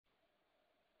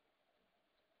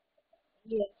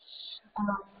Yes.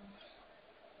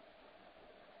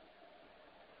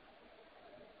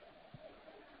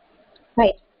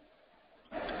 Right.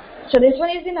 So this one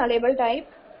is the nullable type,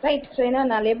 right? So in a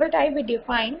nullable type, we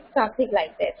define something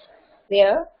like this,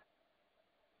 where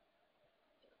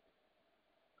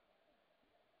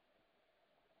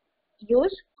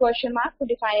use question mark to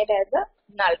define it as a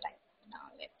null type. Now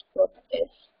let's go to this.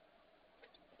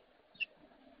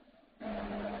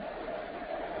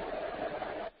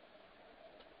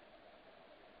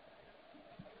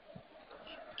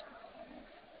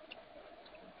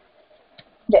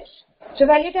 This. So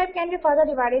value type can be further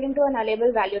divided into a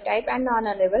nullable value type and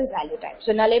non-nullable value type.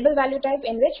 So nullable value type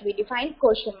in which we define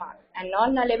question mark, and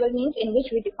non-nullable means in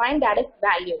which we define direct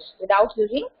values without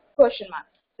using question mark.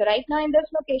 So right now in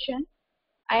this location,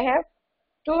 I have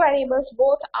two variables,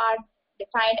 both are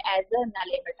defined as a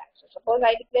nullable type. So suppose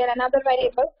I declare another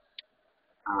variable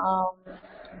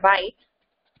byte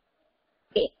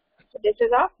a. So this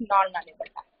is of non-nullable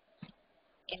type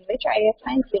in which I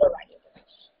assign 0 variables.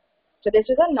 So this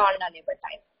is a non-nullable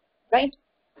type, right?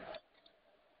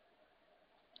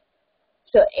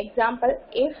 So example,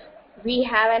 if we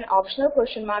have an optional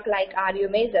question mark like are you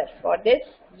measure, for this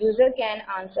user can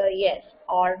answer yes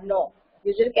or no.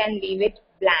 User can leave it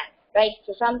blank, right?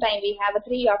 So sometimes we have a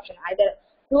three option, either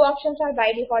two options are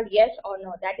by default yes or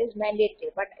no, that is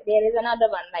mandatory, but there is another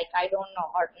one like I don't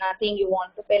know or nothing, you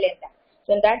want to fill in that.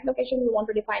 So in that location we want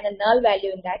to define a null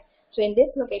value in that. So in this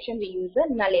location we use a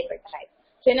nullable type.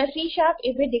 So in a C#,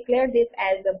 if we declare this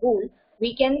as a bool,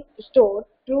 we can store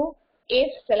true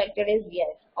if selected is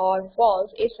yes or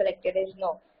false if selected is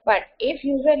no. But if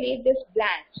user leave this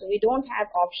blank, so we don't have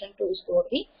option to store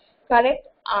the correct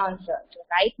answer. So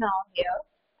right now here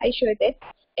I show this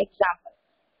example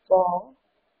for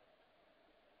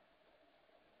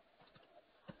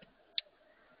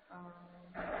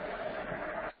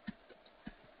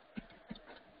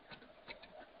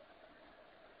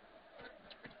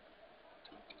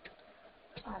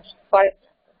for example,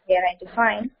 here I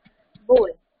define bool.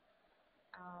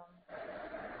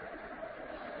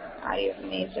 Are you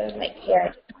measure, like here I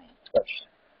define question.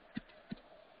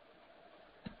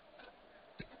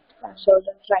 So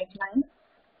the right line.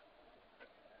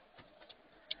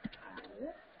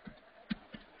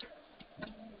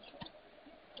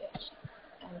 Yes.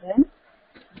 And then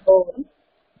bool,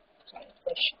 sorry,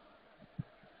 question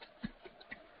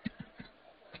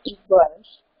equals,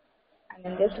 and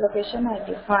in this location I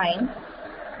define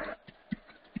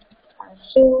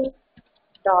console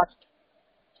dot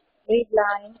read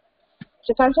line.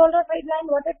 So console dot read line,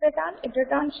 what it returns? It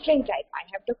returns string type. I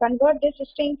have to convert this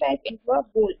string type into a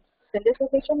bool. So in this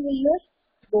location we use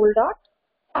bool dot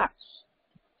ask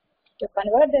to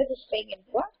convert this string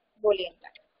into a boolean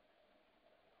type.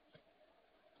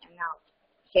 And now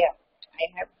here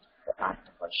I have to ask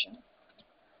the question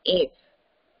if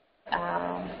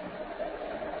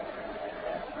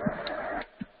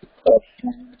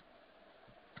question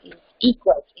is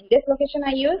equals. In this location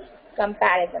I use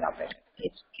comparison operator.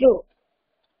 It's true.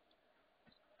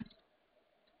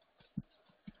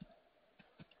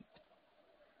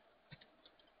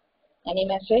 Any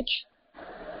message?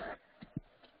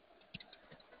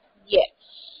 Yes.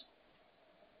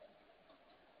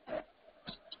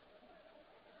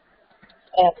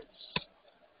 Else.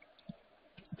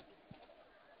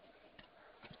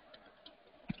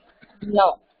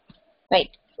 No. Right.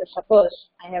 So suppose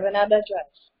I have another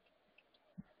choice.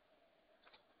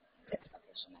 This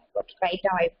location I put right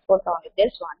now I put only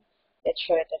this one. Let's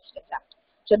show it as example.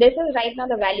 So this is right now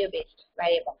the value based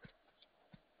variable.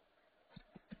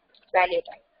 Value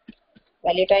type.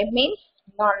 Value type means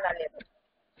non-nullable.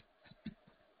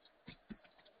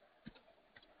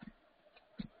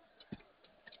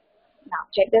 Now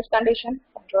check this condition.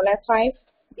 Control F5.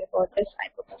 Before this I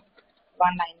put a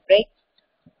one line break.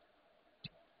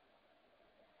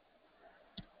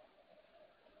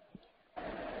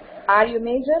 Are you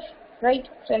measure? Right.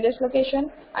 So in this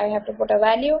location I have to put a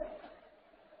value.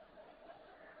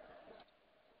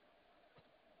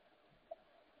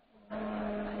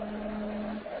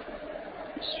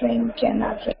 String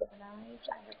cannot recognize.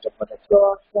 I have to put a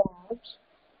flow of words.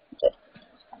 Just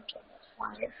control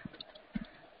F5.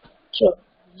 True.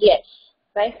 Yes.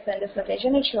 Right. So in this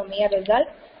location it show me a result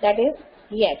that is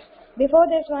yes. Before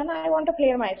this one I want to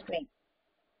clear my screen.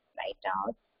 Right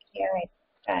now here I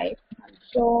type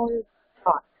console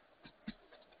dot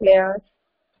clear,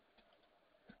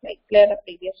 like clear the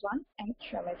previous one and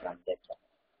show me from this one.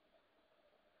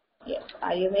 Yes.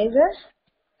 Are you measure?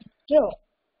 True.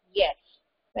 Yes.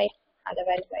 Right.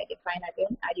 Otherwise I define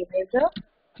again. Are you measure?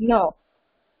 No.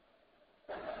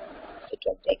 It it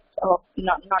will take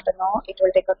not a no, it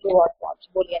will take a true or false.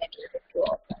 Boolean, it will take true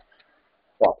or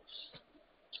false.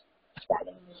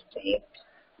 Spelling mistake.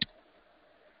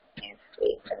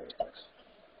 F-A-L-S.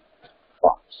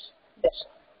 False. This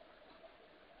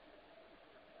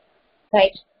one.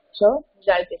 Right. So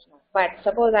result is no. But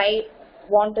suppose I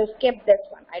want to skip this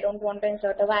one. I don't want to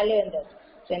insert a value in this.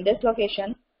 So in this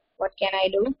location, what can I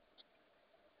do?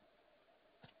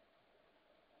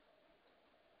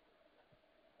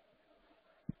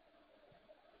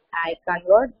 I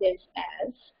convert this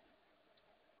as,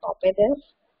 copy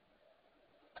this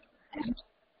and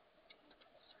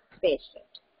paste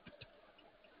it.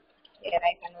 Here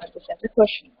I convert this as a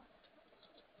question mark.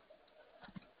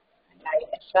 And I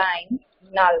assign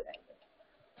null value.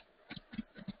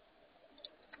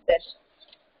 This.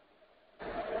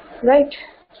 Right.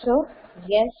 So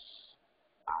yes,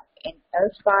 in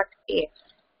else part if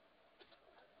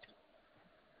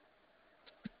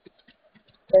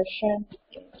question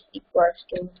is equals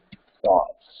to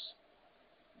false,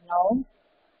 no,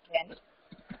 then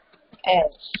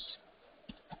else.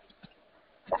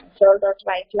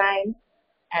 Console.writeLine,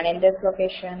 and in this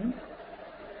location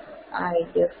I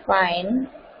define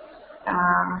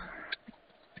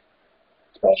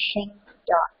question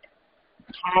dot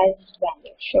has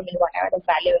value. Show me whatever the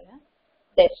value in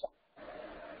this one.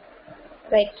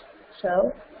 Right.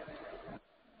 So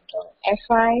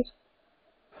F5,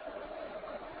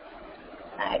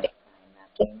 I define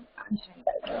nothing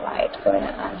unhandled. Why it's going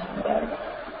unhandled?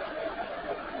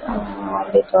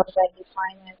 Because I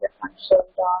define as a console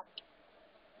dot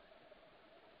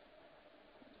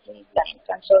readline.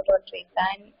 Console dot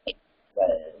readline, it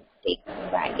will take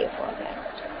value for that.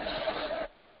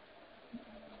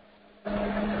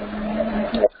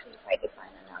 Let's see if I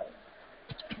define a null.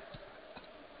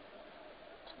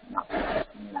 No,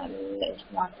 null is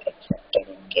not accepted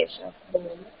in case of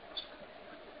bool.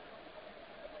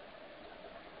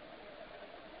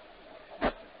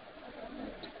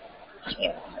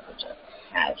 Here I have to check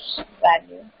has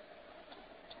value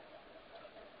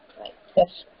like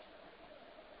this.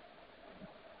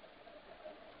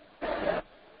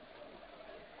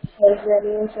 Has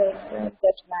value, so it will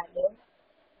get value.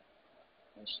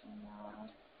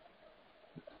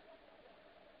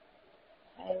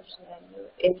 Has value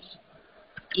is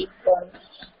equals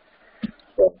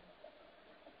to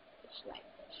it's like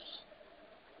this.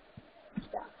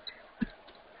 Dot.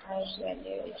 Has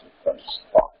value is equals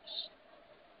false.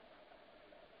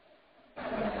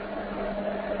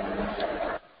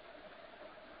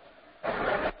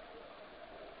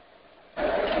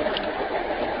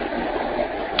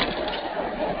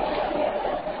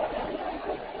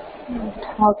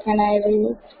 How can I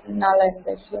read null in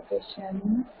this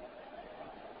location?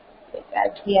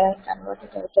 Because here I convert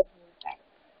it as a bool type.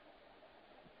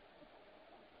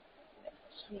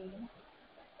 Let's see.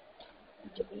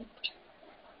 Delete.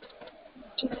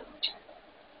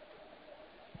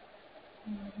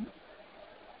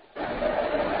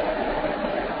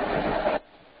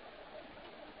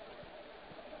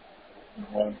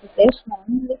 With this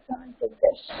one, we can't do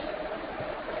this.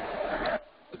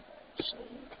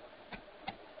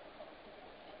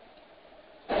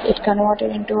 It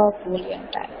converted into a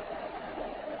Boolean type.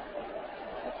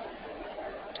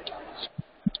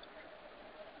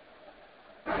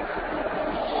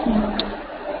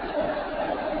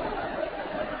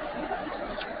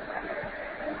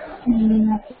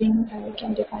 Nothing, I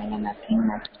can define a nothing.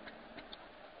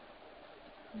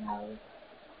 Now,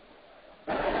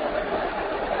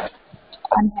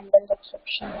 unhandled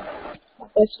exception. For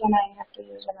this one, I have to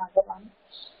use another one.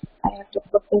 I have to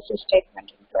put this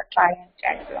statement into a try and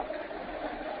catch block.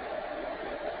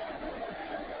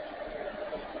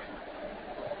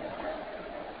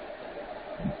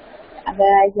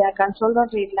 Otherwise, the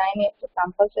console.readline is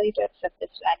compulsory to accept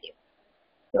this value.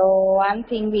 So one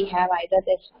thing we have either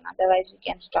this one, otherwise we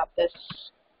can stop this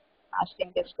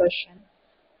asking this question.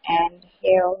 And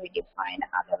here we define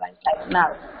otherwise like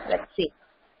null. Let's see.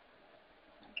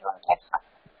 Control F5.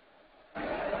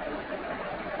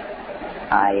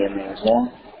 Are you user?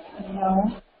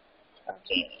 No.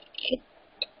 Okay.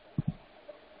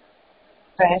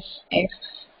 Press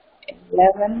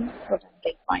F11. Put a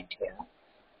breakpoint here.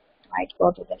 Might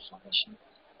go to this location.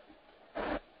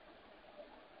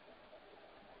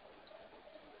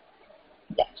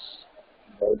 Yes.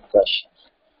 Good question.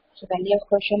 So value of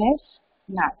question is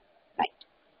null. Right.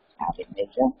 Have it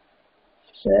later.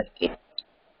 So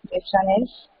this one is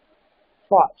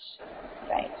false.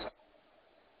 Right.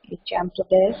 We jump to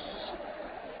this.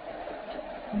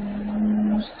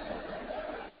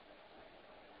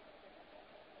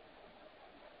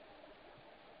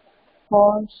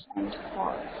 False and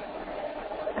false.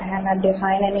 I have not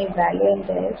defined any value in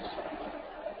this.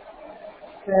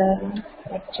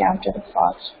 Let's jump to the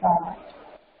first part.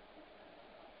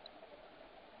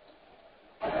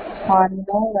 For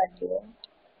no value,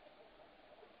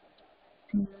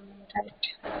 right,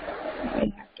 we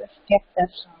have to skip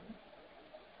this one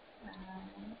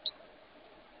and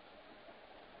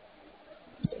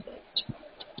delete.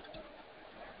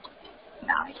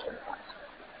 Now it will work.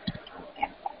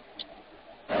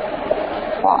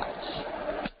 False.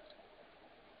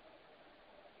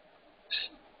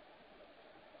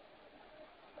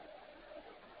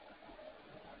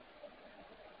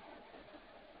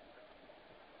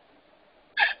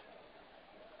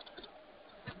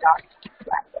 Dot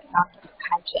value, not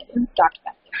hash value, dot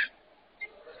value.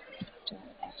 To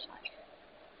F5.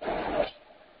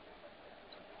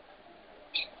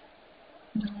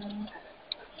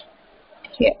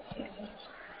 Here.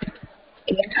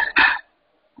 Again.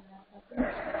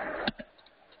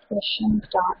 Question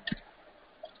dot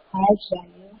hash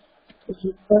value is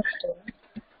equal to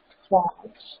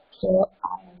false. So I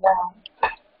want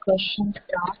question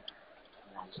dot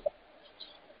value.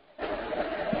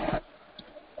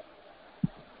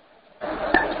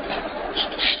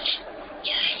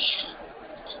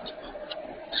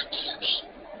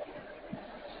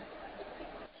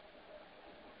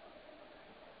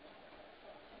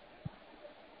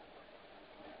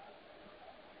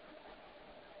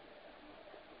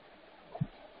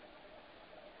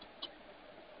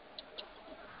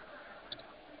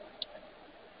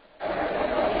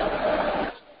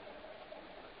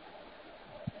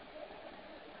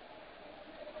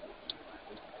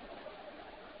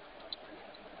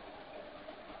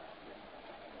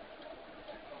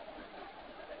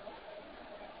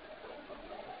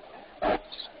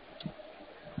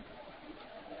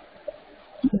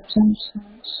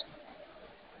 Assumptions.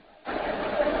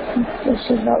 This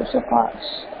is also false.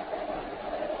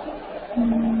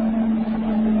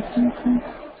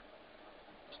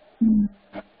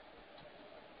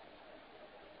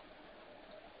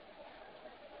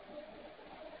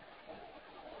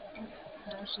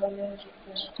 Value is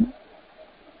equal to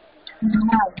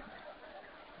null.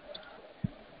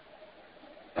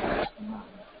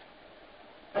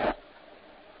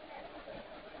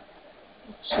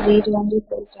 It's read only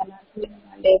but cannot be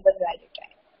label value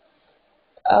type.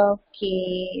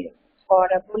 Okay, for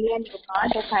a boolean you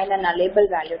can't assign a nullable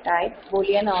value type.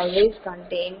 Boolean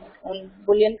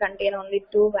contain only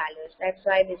two values. That's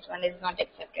why this one is not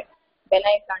accepted. When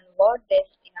I convert this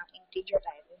in an integer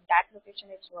type, in that location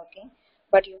it's working,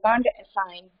 but you can't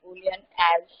assign boolean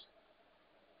as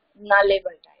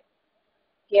nullable type.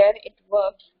 Here it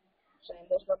works. So in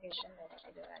this location, let's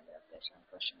see the value of this one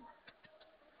question mark.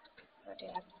 But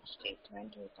in a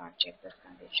statement, we can't check this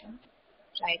condition.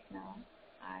 Right now,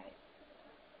 I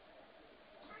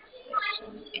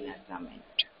in a comment.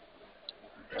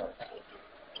 Okay.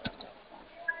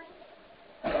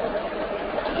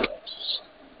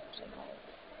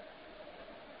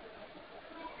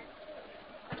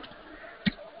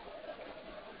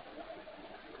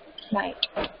 Right.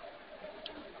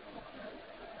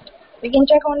 We can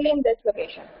check only in this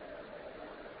location.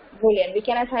 Boolean. We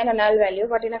can assign a null value,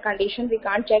 but in a condition we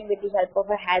can't check with the help of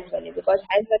a hash value because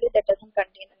hash value that doesn't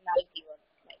contain a null keyword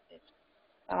like this.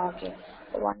 Okay.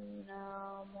 One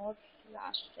more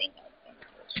last thing I think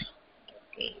is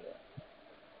okay.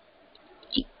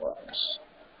 Equals.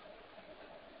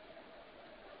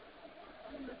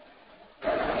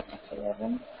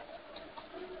 F11.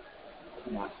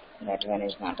 No, that one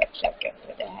is not accepted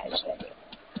with the hash value.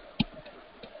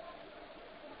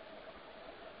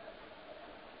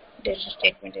 This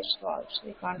statement is false.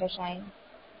 We can't assign.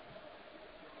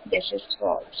 This is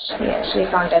false. Yes, we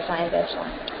can't assign this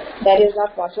one. That is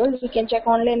not possible. We can check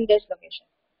only in this location.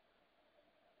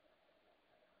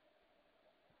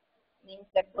 Means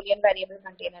that boolean variable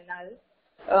contain a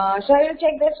null. So I will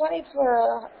check this one if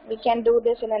we can do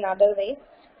this in another way,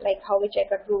 like how we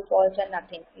check a true, false, and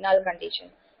nothing, null condition.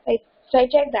 Right. So I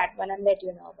check that one and let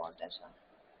you know about this one.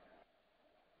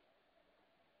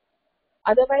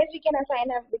 Otherwise, we can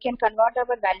convert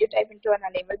our value type into an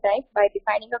enable type by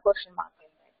defining a question mark in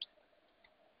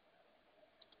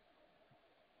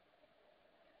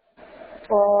that.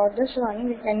 For this one,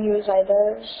 we can use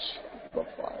either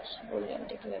false, boolean,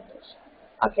 declare this.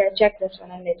 Okay, I'll check this one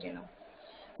and let you know.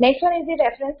 Next one is the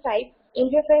reference type,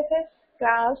 interfaces,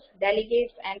 class,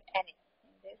 delegates, and any.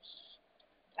 In this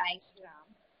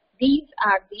diagram, these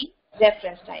are the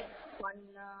reference type. One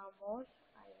more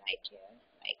I write here,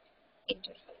 like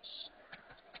interface.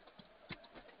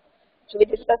 So we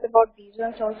discussed about these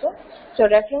ones also. So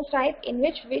reference type in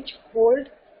which hold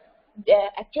the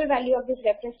actual value of this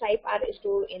reference type are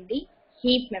stored in the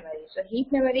heap memory. So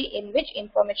heap memory in which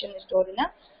information is stored in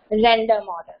a random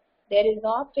order. There is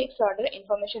no fixed order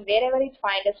information. Wherever it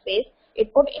find a space,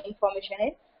 it put information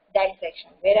in that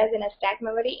section. Whereas in a stack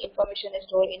memory, information is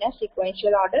stored in a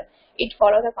sequential order. It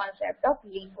follows the concept of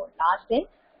LIFO, last in,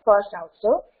 first out.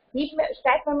 So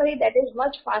stack memory, that is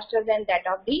much faster than that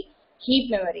of the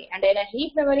heap memory. And in a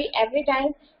heap memory, every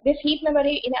time this heap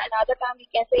memory, in another term we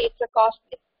can say it's a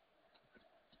costly.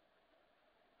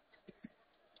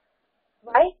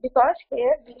 Why? Because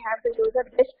here we have to use a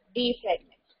disk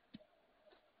defragment.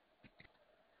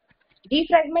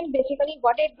 Defragment, basically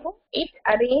what it do, it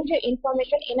arrange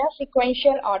information in a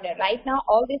sequential order. Right now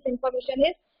all this information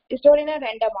is stored in a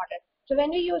random order. So when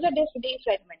we use a disk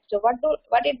defragment, so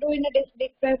what it do in a disk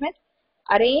defragment?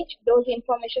 Arrange those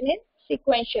information in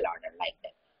sequential order like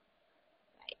that.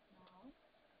 Right now.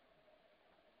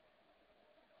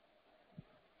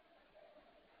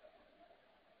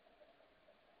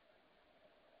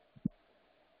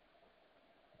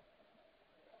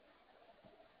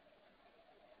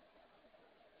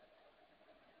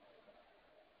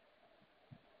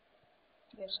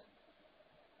 Yes.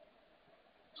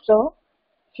 So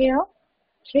here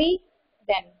 3,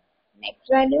 then next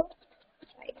value.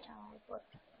 Right now I put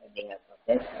there for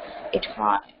this. It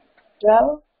 5,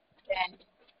 12, then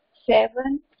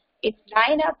 7. It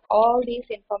line up all these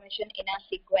information in a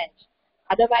sequence.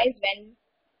 Otherwise, when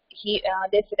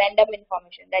this random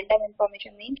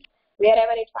information means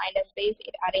wherever it find a space,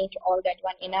 it arrange all that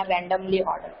one in a randomly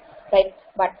order, right?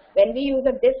 But when we use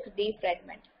a disk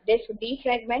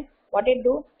defragment, what it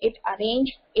do? It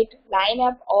arrange, it line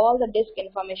up all the disk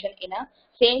information in a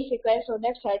same sequence so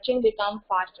that searching become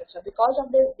faster. So because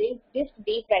of this disk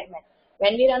defragment,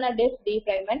 when we run a disk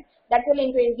defragment, that will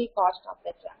increase the cost of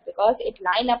that run because it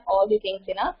line up all the things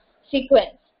in a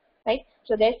sequence, right?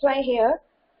 So that's why here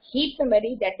heap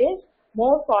memory, that is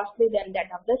more costly than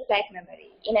that of the stack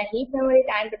memory. In a heap memory,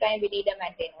 time to time we need a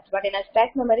maintenance, but in a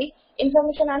stack memory,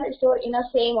 information are stored in a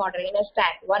same order, in a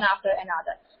stack, one after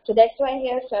another. So that's why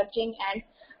here searching and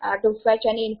to fetch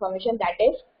any information, that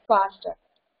is faster.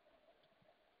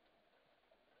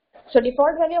 So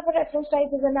default value of a reference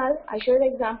type is a null. I showed the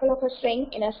example of a string.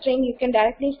 In a string, you can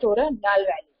directly store a null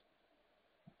value.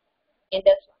 In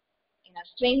this one, in a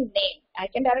string name, I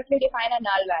can directly define a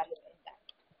null value in that.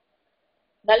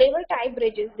 Nullable type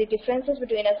bridges the differences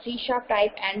between a C#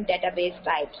 type and database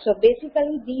type. So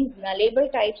basically, these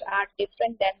nullable types are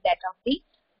different than that of the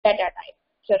data type.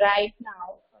 So right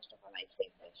now, first of all, I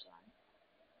save this one.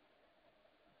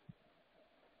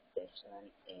 This one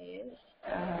is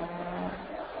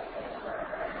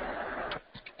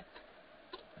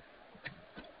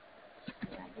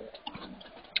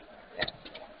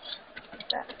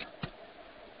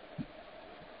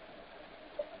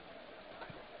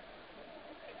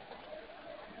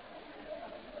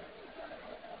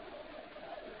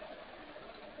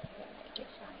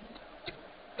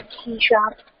C#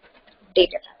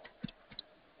 data type.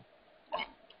 And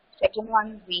second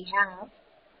one, we have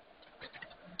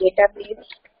database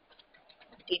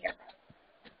data type.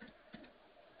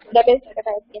 Database data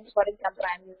type means, for example,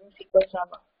 I am using SQL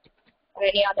Server or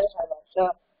any other server.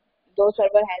 So those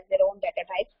server has their own data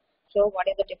types. So what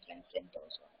is the difference in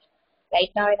those ones? Right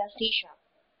now in a C#,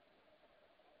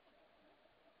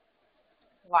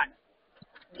 1,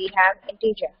 we have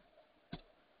integer.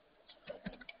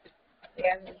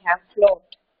 Here we have float,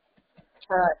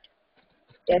 third,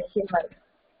 decimal,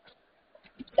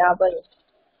 double.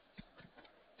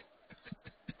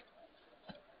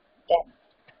 Then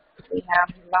we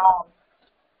have long,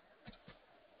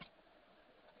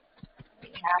 we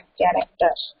have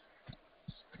characters,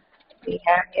 we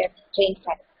have here string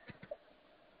type,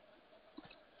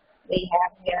 we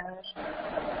have here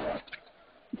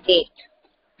date.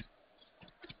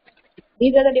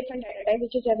 These are the different data types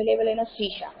which is available in a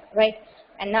C#, right?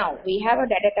 And now we have a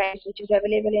data type which is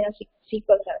available in a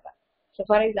SQL Server. So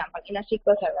for example, in a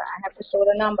SQL Server, I have to store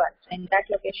the number. In that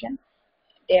location,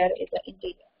 there is an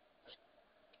integer.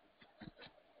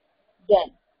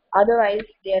 Then, otherwise,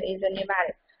 there is a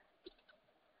numeric.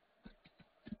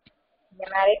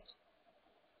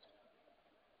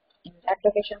 In that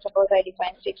location, suppose I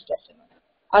define 6 decimal.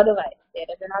 Otherwise, there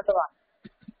is another one.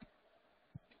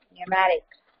 Numeric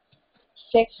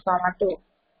 6, 2.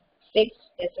 6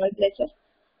 decimal places.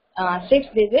 6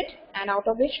 digit, and out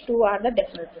of which 2 are the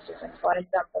decimal precision. For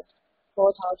example,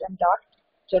 4000 dot.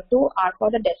 So 2 are for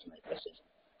the decimal precision.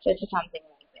 So it's something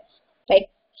like this, right?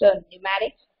 So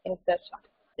numeric is this one.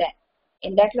 Then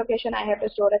in that location, I have to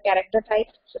store a character type.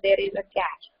 So there is a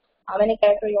char. How many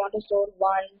characters you want to store?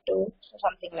 1, 2, so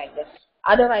something like this.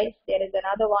 Otherwise, there is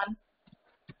another one.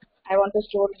 I want to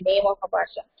store the name of a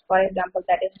person. For example,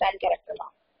 that is 10 character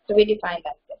long. So we define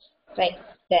that this, right?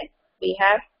 Then we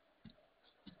have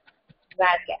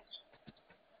varchar.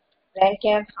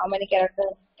 Varchar, how many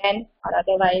characters? 10 or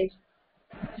otherwise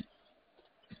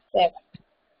 7.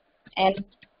 And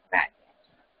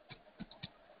varchar,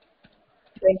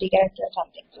 20 characters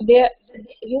something. So there,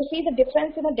 you see the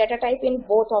difference in the data type in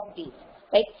both of these.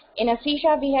 Like in a C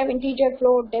sharp we have integer,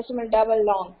 float, decimal, double,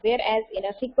 long. Whereas in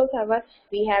a SQL Server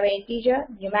we have an integer,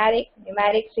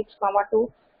 numeric 6,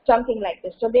 2, something like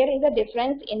this. So there is a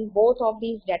difference in both of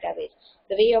these database.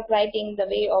 The way of writing, the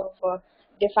way of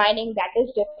defining, that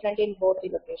is different in both the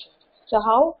locations. So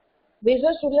how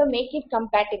Visual Studio make it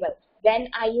compatible? Then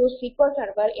I use SQL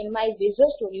Server in my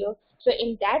Visual Studio. So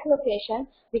in that location,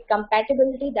 the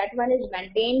compatibility, that one is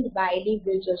maintained by the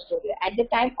Visual Studio. At the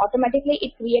time, automatically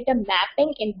it create a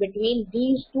mapping in between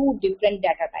these two different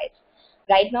data types.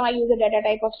 Right now I use a data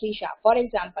type of C sharp. For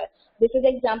example, this is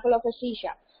an example of a C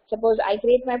sharp. Suppose I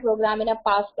create my program in a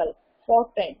Pascal,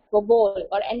 Fortran, COBOL,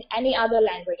 or any other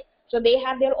language. So they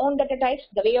have their own data types.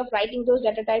 The way of writing those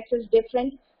data types is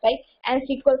different, right? And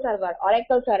SQL Server,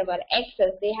 Oracle Server,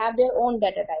 Excel, they have their own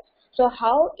data types. So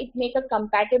how it make a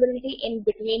compatibility in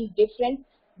between different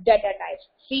data types,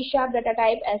 C sharp data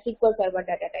type and SQL Server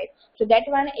data type. So that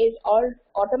one is all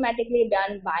automatically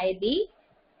done by the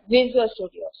Visual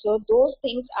Studio. So those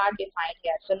things are defined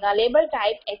here. So nullable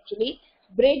type actually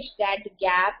bridge that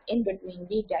gap in between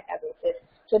the databases.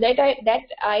 So that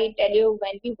I tell you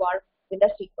when we work with the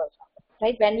SQL Server,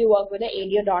 right? When we work with the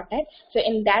ADO.NET. So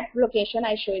in that location,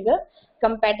 I show you the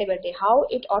compatibility, how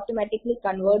it automatically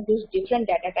converts these different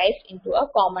data types into a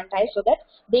common type so that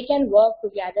they can work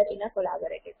together in a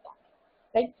collaborative form,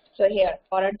 right? So here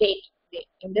for a date,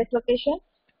 in this location,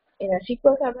 in a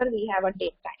SQL Server, we have a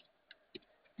date type.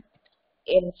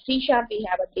 In C sharp we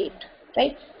have a date,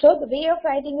 right? So the way of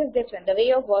writing is different. The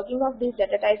way of working of these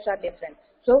data types are different.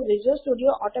 So Visual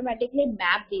Studio automatically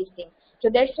map these things. So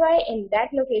that's why in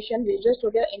that location Visual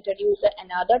Studio introduced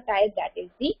another type, that is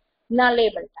the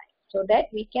nullable type, so that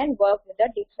we can work with the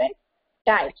different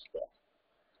types there.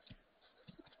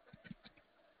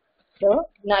 So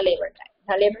nullable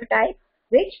type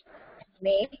which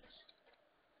makes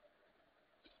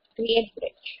create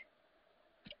bridge.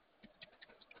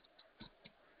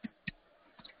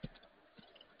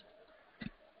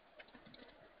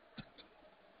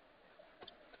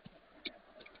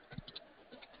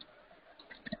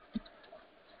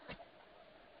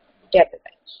 Data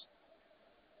types.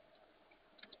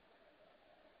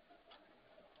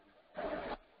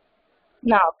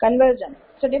 Now, conversion.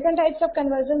 So different types of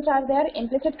conversions are there: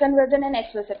 implicit conversion and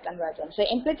explicit conversion. So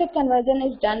implicit conversion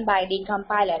is done by the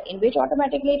compiler, in which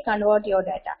automatically it converts your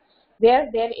data, where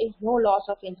there is no loss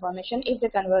of information if the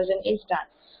conversion is done.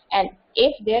 And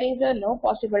if there is no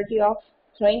possibility of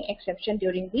throwing exception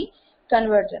during the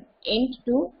conversion, int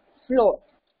to float.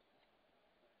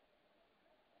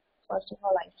 First of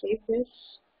all, I save this.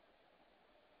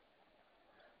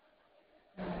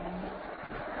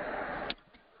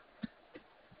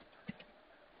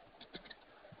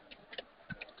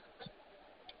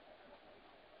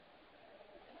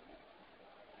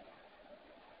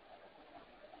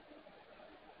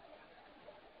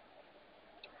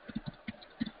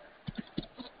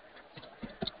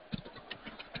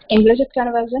 Implicit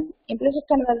conversion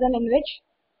in which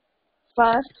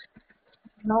first,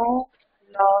 no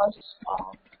loss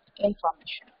of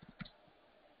information,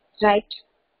 right?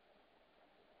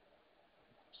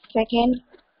 Second,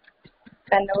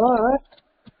 convert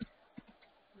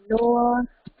lower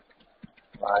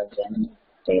version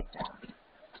data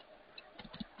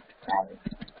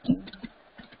in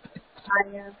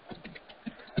higher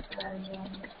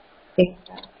version data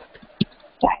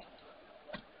type.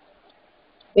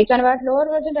 We convert lower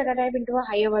version data type into a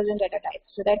higher version data type.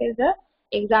 So that is the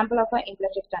example of an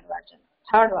implicit conversion.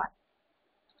 Third one,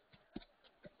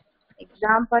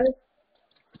 example,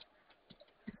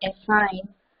 assign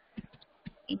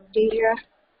integer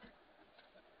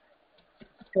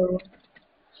to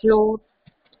float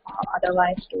or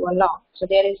otherwise to a long. So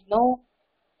there is no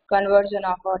conversion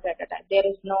of our data type. There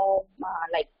is no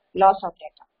like loss of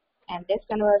data, and this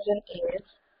conversion is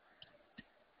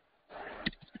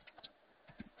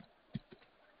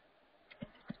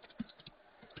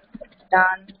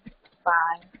done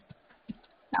by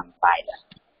compiler.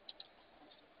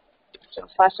 So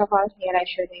first of all, here I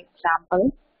show the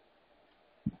example.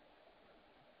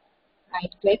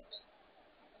 Right click,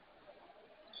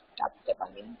 stop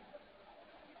debugging.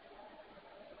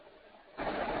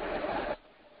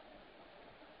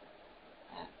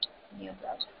 New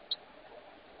project.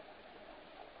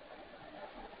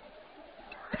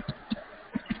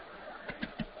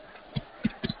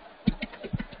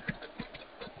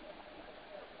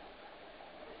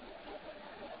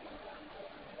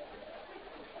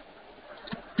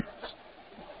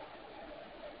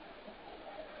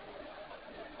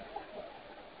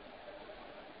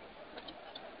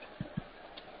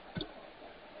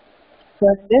 So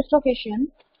in this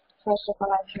location, first of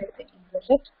all, I should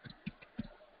implicit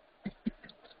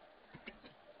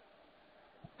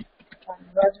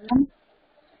conversion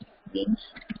means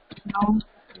no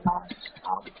loss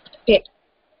of state.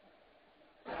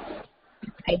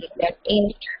 I declare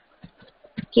int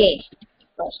k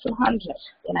equals to 100.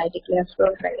 Then I declare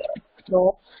float variable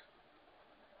float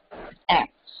f.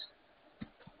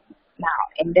 Now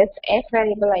in this f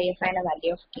variable, I assign a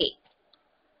value of k,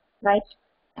 right?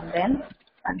 And then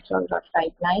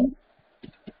console.type line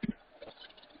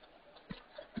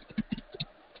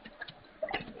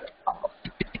of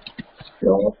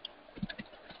float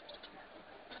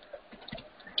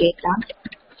data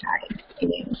type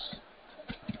is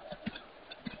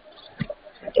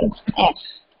f.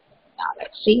 Now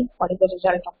let's see what is the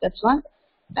result of this one.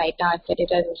 Right now it's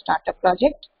editor as a startup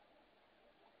project.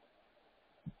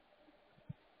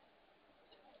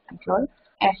 Control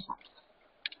F.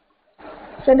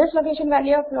 So this location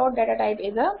value of float data type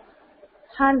is a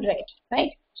 100,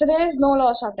 right? So there is no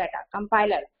loss of data.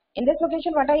 Compiler. In this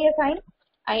location, what I assign?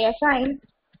 I assign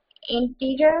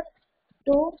integer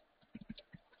to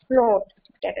float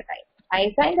data type.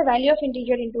 I assign the value of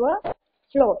integer into a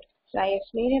float. So I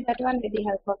explain that one with the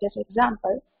help of this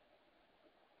example.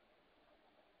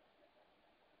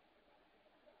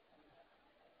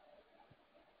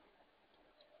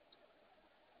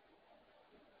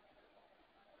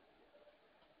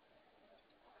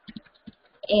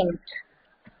 Int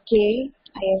k,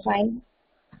 I assign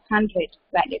 100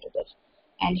 value to this,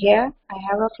 and here I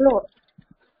have a float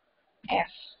f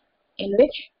in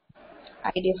which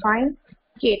I define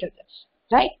k to this,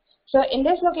 right? So in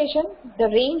this location, the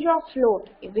range of float,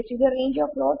 which is the range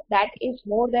of float, that is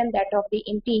more than that of the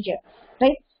integer,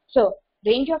 right? So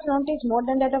range of float is more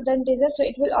than that of the integer, so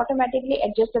it will automatically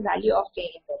adjust the value of k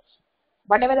in this.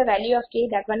 Whatever the value of k,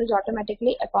 that one is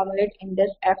automatically accumulated in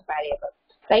this f variable,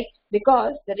 right?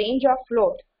 Because the range of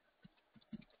float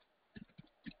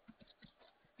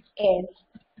is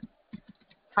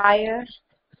higher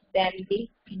than the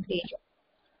integer,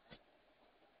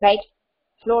 right?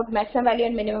 Float maximum value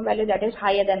and minimum value, that is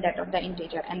higher than that of the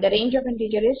integer, and the range of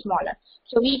integer is smaller.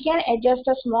 So we can adjust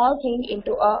a small thing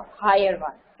into a higher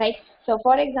one, right? So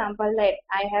for example, like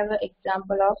I have an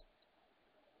example of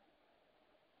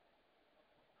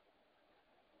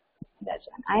this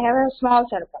one. I have a small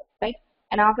circle, right?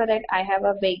 And after that I have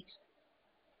a big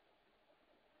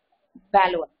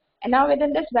balloon. And now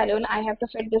within this balloon, I have to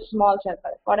fit this small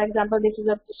circle. For example, this is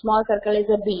a small circle is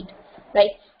a bead,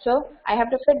 right? So I have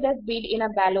to fit that bead in a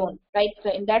balloon, right? So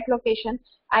in that location,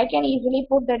 I can easily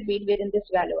put that bead within this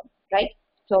balloon, right?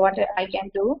 So what I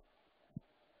can do,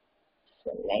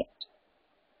 select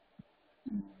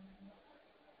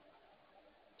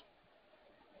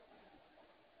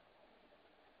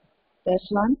this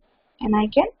one, and I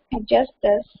can adjust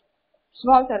this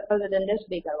small circle within this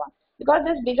bigger one, because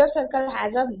this bigger circle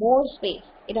has a more space,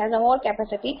 it has a more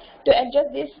capacity to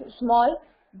adjust this small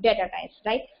data types,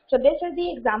 right? So this is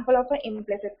the example of an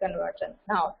implicit conversion.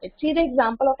 Now let's see the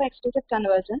example of an explicit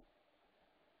conversion.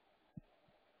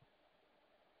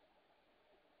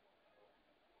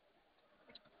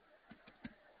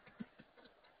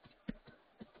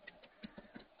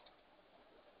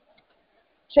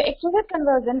 So explicit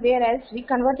conversion, whereas we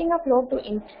converting a float to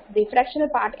int, the fractional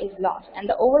part is lost and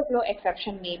the overflow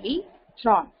exception may be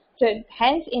thrown. So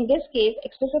hence in this case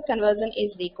explicit conversion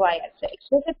is required. So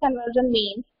explicit conversion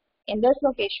means in this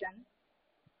location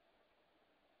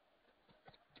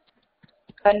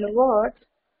convert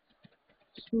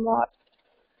small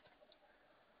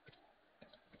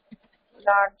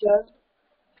larger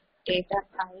data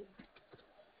type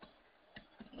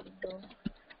into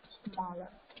smaller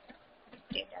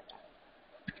data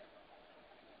type.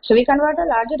 So we convert a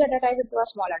larger data type into a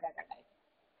smaller data type.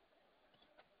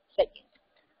 Second,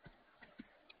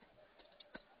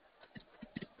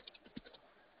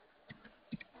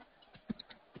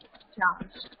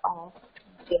 chance of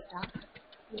data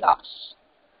loss.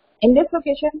 In this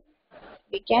location,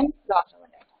 we can lose our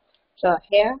data. So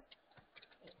here,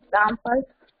 example,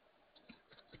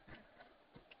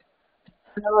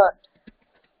 convert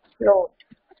float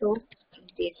to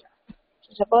integer.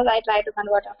 So suppose I try to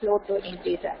convert a float to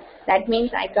integer. That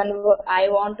means I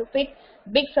want to fit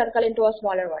big circle into a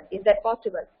smaller one. Is that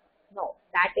possible? No,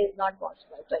 that is not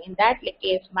possible. So in that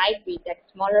case, might be that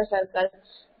smaller circle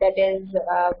that is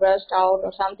burst out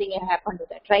or something happened to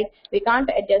that, right? We can't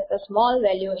adjust a small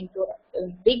value into a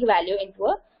big value into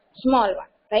a small one,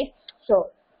 right?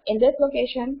 So in this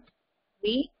location,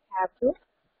 we have to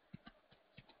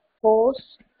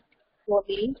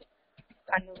forcefully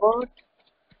convert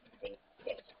the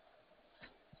data.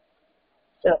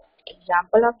 So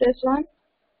example of this one.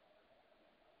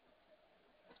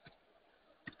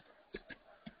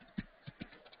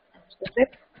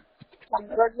 Explicit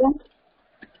conversion.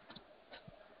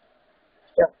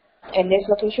 So in this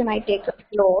location, I take a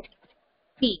float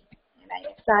p and I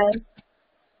assign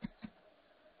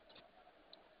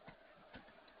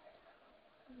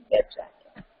this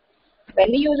value.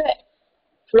 When we use a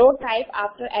float type,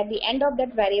 after at the end of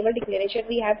that variable declaration,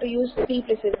 we have to use p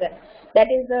precision. That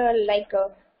is the like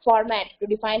a format to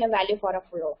define a value for a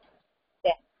float.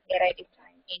 Then here I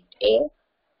define int a.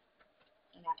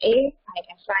 In a, I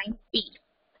assign p.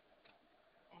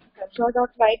 And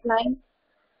console.write line,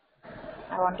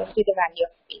 I want to see the value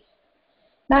of p.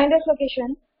 Now in this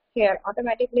location, here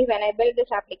automatically when I build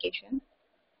this application,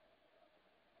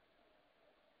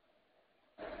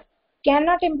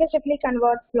 cannot implicitly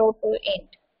convert float to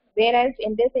int. Whereas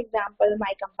in this example,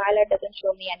 my compiler doesn't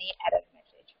show me any error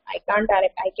message. I can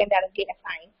directly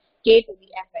assign k to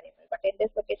the f variable, but in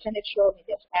this location it shows me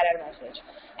this error message.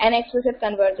 An explicit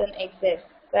conversion exists,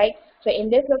 right? So in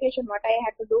this location, what I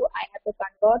have to do, I have to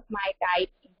convert my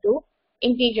type into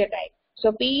integer type.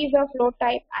 So p is a float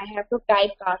type. I have to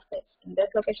typecast this. In this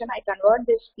location, I convert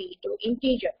this p to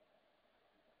integer.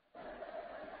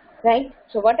 Right.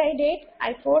 So what I did,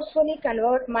 I forcefully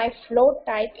convert my float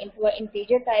type into an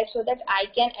integer type so that I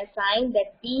can assign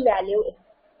that p value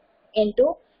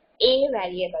into a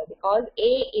variable, because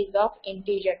a is of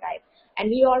integer type.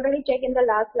 And we already checked in the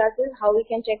last classes how we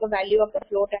can check a value of the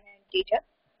float and an integer.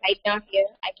 Right now here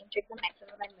I can check the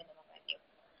maximum and minimum value.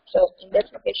 So in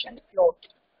this location, float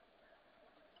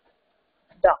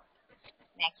dot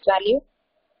next value,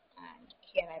 and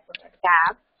here I put a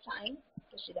tab sign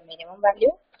to see the minimum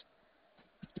value.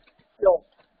 Float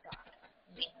dot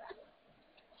main value.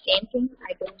 Same thing,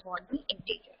 I don't want the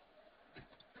integer.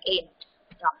 Int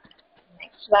dot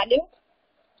next value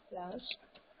plus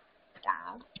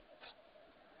tab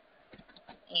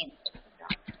int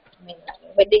dot main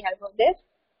value. With the help of this,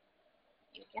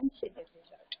 you can see the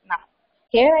result. Now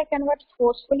here I convert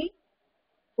forcefully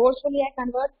I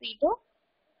convert p to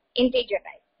integer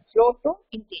type, float to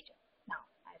integer. Now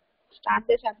I start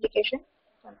this application,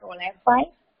 control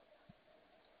F5.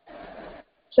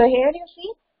 So here you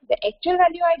see the actual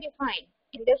value I defined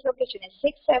in this location is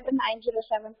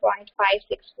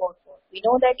 67907.5644. We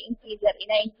know that integer, in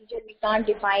an integer we can't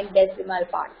define decimal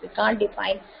part, we can't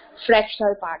define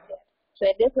fractional part there. So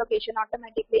in this location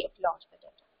automatically it lost the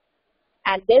data.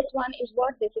 And this one is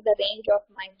what? This is the range of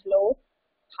my float,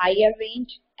 higher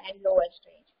range and lowest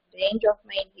range. Range of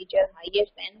my integer,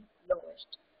 highest and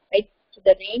lowest. Right? So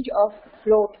the range of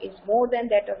float is more than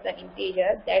that of the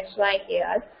integer. That's why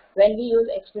here when we use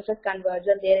explicit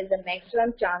conversion, there is a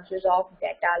maximum chances of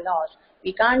data loss.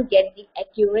 We can't get the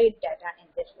accurate data in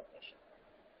this location.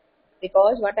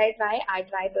 Because what I try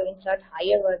to insert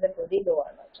higher version to the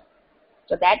lower version.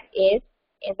 So that is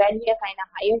when we assign a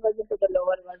higher version to the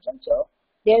lower version, so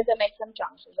there is a maximum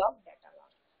chances of data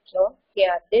loss. So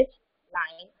here this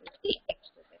line is the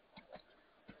explicit conversion.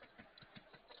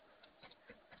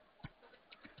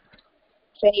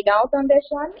 So any doubt on this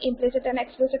one, implicit and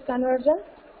explicit conversion?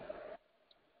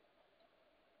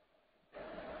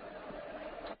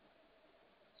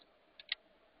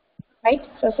 Right,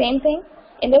 so same thing.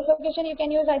 In this location, you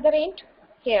can use either int.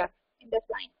 Here in this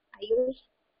line, I use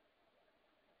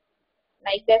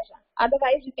like this one.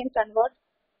 Otherwise, you can convert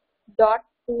dot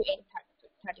to int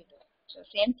 32. So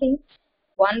same thing.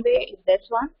 One way is this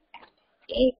one.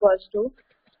 A equals to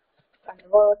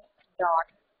convert dot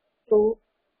to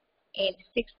int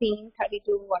 16,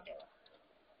 32, whatever.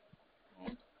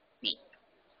 And P.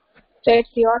 So it's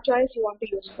your choice. You want to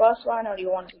use first one or you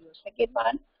want to use second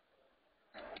one.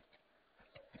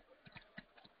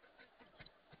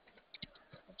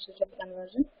 Explicit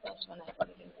conversion. First one I put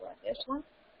it into this one,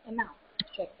 and now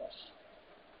check this.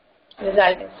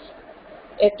 Result is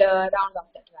it round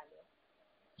off that value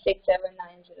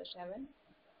 67907,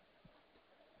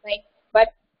 right?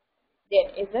 But there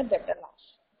is a data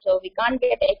loss, so we can't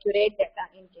get accurate data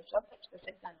in case of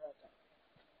explicit conversion.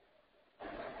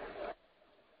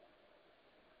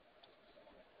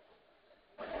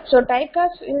 So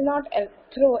typecast will not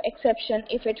throw exception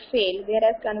if it fails,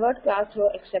 whereas convert class throw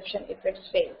exception if it's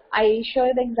failed. I show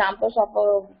you the examples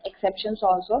of exceptions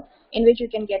also, in which you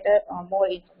can get more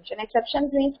information.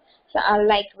 Exceptions means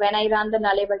like when I run the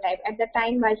nullable type, at the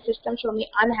time my system show me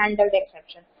unhandled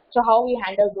exception. So how we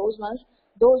handle those ones,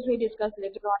 those we discuss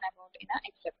later on about in an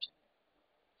exception.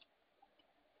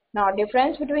 Now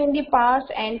difference between the parse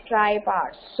and try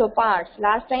parse. So parse,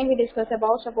 last time we discussed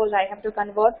about, suppose I have to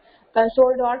convert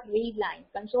console.readline.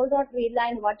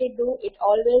 Console.readline, what it do, it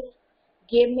always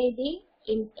give me the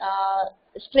in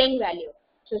string value.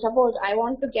 So suppose I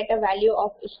want to get a value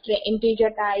of integer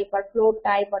type or float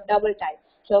type or double type.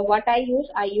 So what I use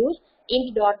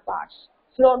int dot parse,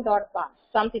 float dot parse,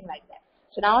 something like that.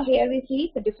 So now here we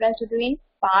see the difference between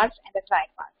parse and the try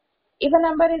parse. If a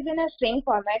number is in a string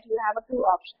format, you have two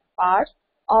options, parse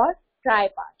or try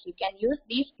parse. You can use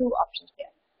these two options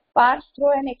there. Parse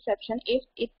throw an exception if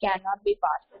it cannot be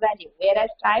passed to value, whereas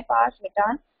try parse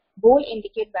return bool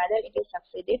indicate whether it is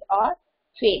succeeded or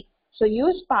failed. So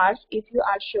use parse if you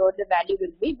are sure the value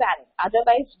will be valid.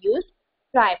 Otherwise, use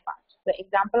try parse. The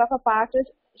example of a parse is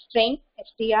string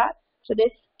str. So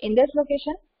in this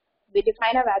location, we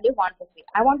define a value 1 to 3.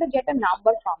 I want to get a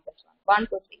number from this one 1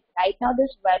 to 3. Right now,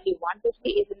 this value 1 to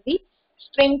 3 is in the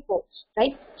string quotes,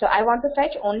 right? So I want to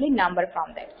fetch only number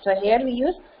from that. So here we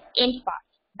use int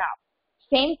parse. Now,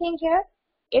 same thing here.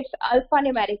 It's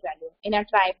alphanumeric value in a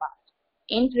try parse.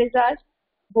 Int result,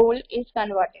 bool is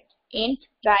converted. Int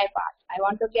try parse. I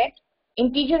want to get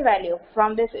integer value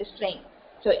from this string.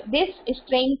 So this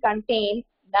string contains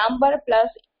number plus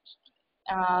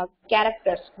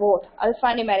characters, both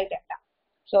alphanumeric data.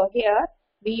 So here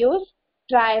we use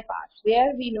try parse,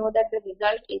 where we know that the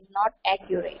result is not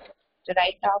accurate. So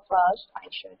right now first I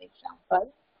show the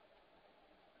example.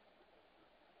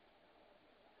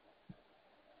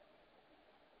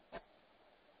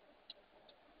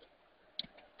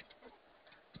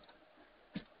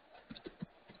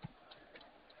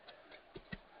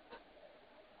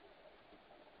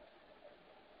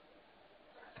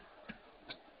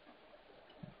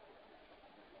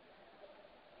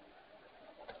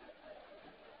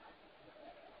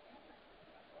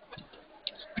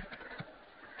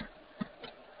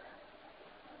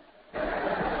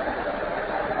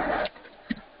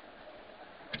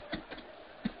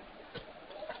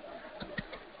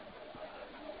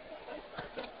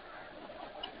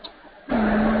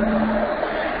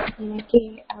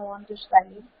 Okay, I want this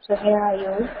value. So here I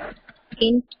use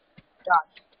int dot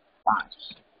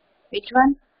parse. Which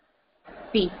one?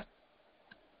 P.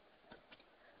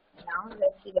 Now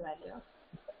let's see the value of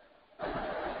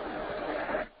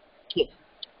K.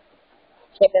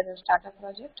 Set as a startup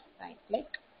project. Right click.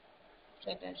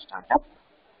 Set as startup.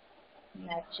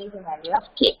 Let's see the value of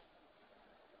K.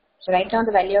 So right now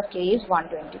the value of K is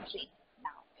 123.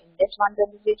 Now in this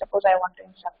 123, suppose I want to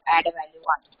add a value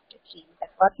 1. Let's see, is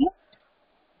that working?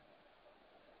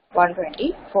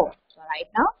 124. So right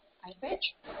now I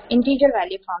fetch integer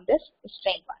value from this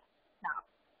string one. Now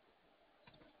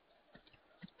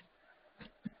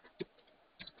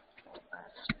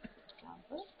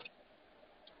example,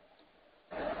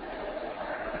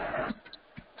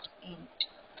 int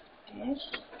s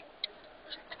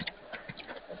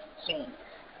string.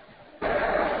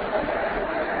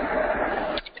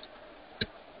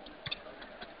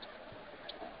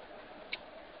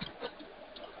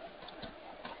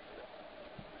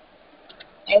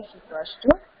 S equals to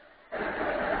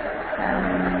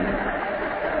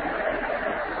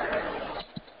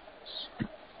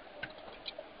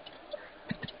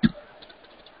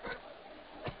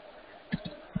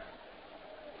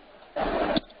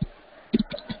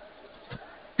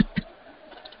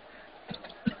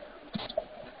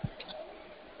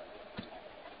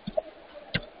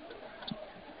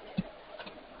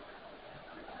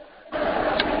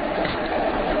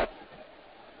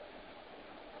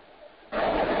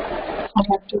I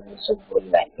have to use a bool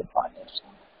value for this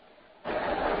one.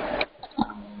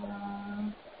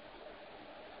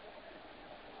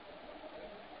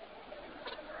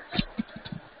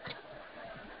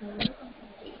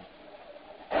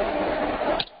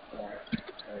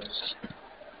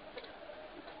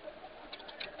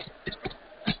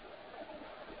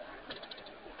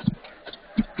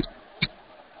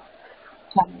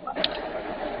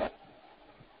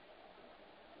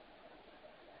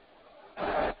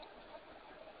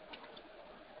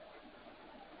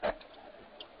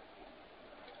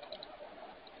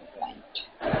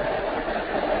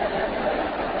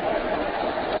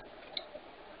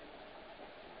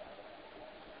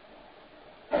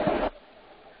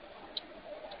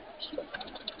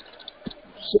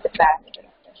 See the parameter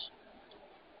of this.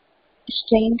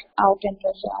 String out and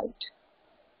result.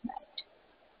 Right.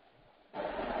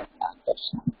 Now this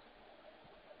one.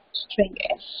 String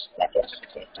s, that is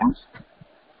data.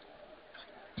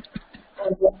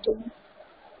 Over to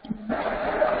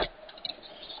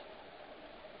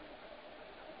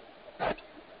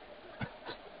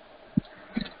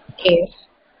if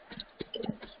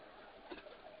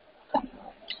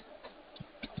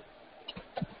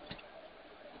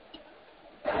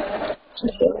so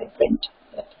here I print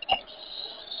that s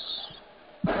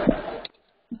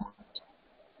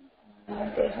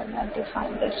They have not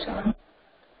defined this one.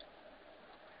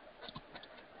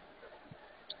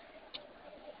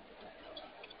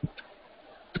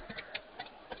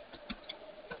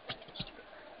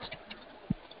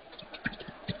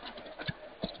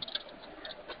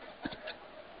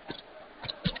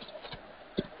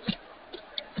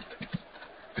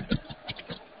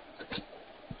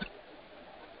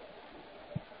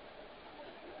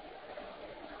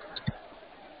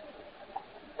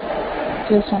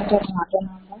 Please enter another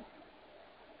number.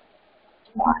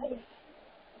 Why?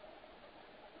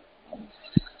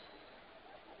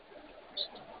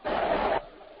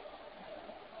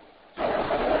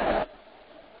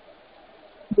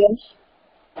 Yes.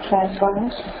 Try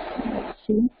first. Let's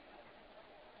see.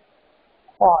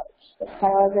 False. The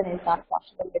conversion is not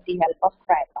possible with the help of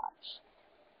try parts.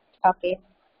 Okay.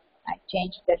 I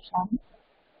changed this one.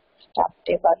 Stop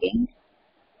debugging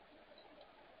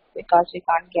because we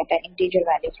can't get an integer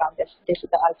value from this. This is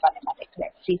the alphanumeric.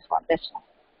 Let's see for this one.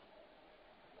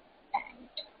 And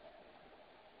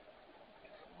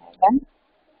then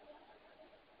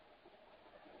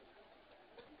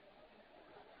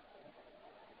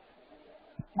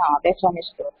now this one is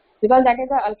true because that is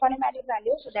the alphanumeric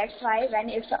value. So that's why when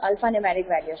it's the alphanumeric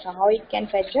value, so how it can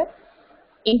fetch a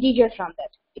integer from that.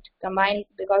 It's combined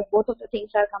because both of the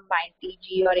things are combined.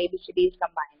 TG or ABCD is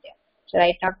combined there. So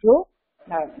right now true.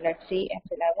 Now let's see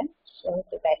F11. So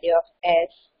the value of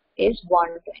S is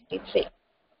 123.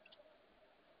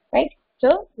 Right?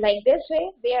 So like this way,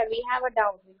 where we have a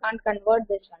doubt, we can't convert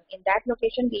this one. In that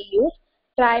location, we use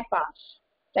try pass.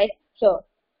 Right? So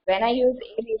when I use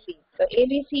ABC, so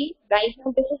ABC right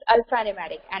now this is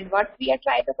alphanumeric, and what we are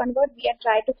trying to convert, we are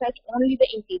trying to fetch only the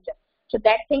integer. So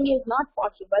that thing is not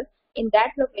possible. In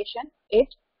that location,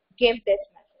 it gives this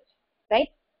message. Right?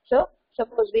 So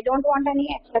suppose we don't want any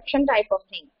exception type of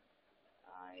thing.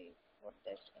 I put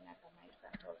this in a command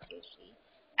control AC,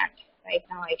 and right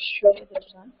now I show you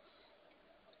this one.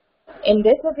 In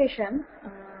this location,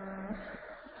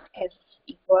 S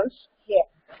equals here.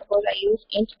 Suppose I use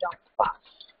int dot pass.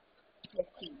 Let's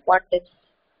see what this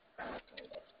will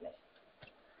display.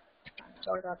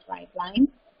 Console dot write line,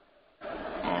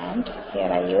 and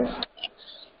here I use X.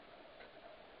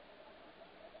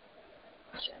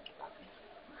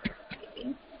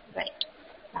 Right.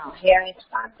 Now here I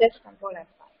start this control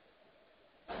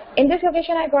F5. In this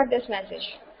location, I got this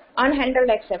message: unhandled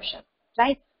exception.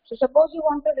 Right. So suppose you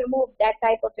want to remove that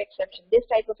type of exception, this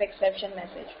type of exception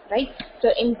message, right?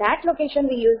 So in that location,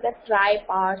 we use the try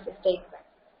parse statement,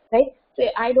 right? So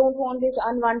I don't want this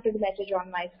unwanted message on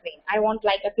my screen. I want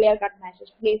like a clear-cut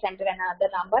message. Please enter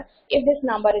another number if this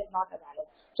number is not valid.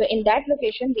 So in that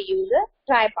location, we use a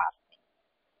try parse thing.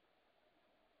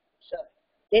 So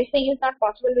this thing is not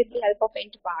possible with the help of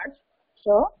int parse.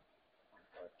 So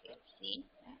okay, see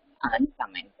and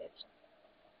uncomment this.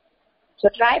 So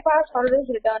try parse always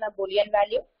return a boolean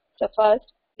value. So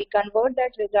first we convert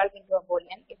that result into a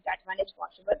boolean if that one is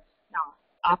possible. Now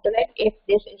after that, if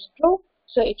this is true,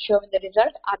 so it shows me the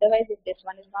result. Otherwise, if this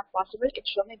one is not possible, it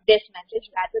shows me this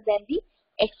message rather than the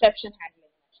exception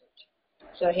handling message.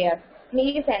 So here,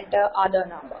 please enter other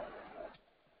number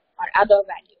or other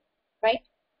value, right?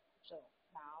 So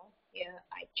now here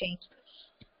I change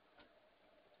this.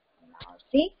 Now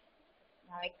see,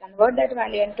 now I convert that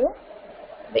value into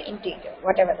the integer,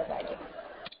 whatever the value.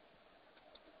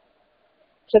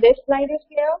 So this slide is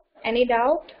clear. Any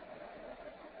doubt?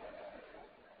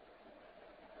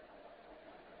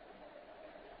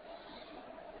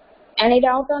 Any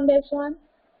doubt on this one?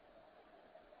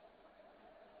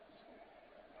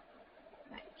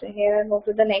 Right, so here I move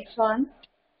to the next one.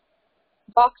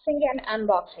 Boxing and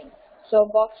unboxing. So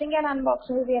boxing and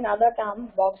unboxing is another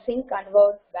term. Boxing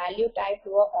converts value type to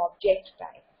an object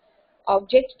type.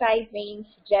 Object type means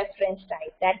reference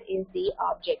type, that is the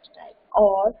object type,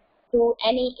 or to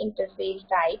any interface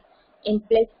type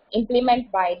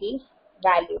implement by the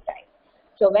value type.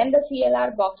 So when the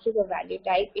CLR boxes a value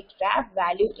type, it wraps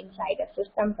value inside a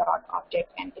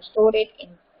system.object and store it in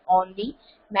on the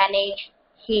manage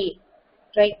heap,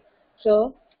 right?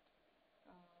 So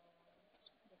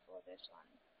before this one,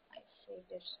 I save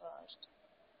this first.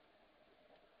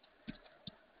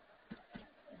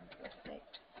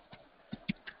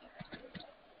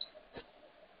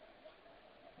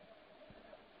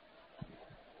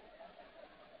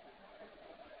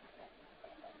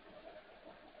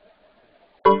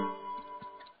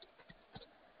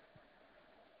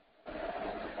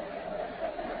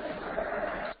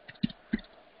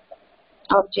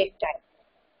 Object type.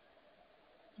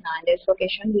 Now in this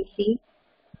location we see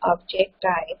object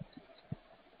type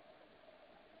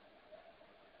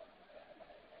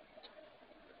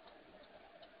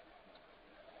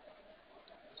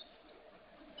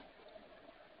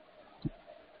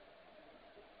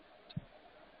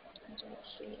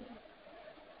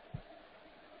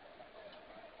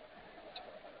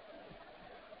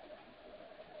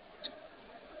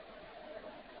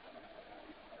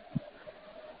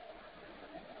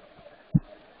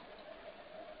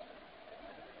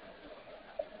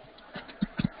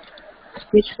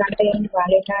which contain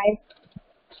value type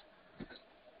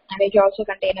and which also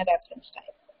contain a reference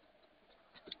type.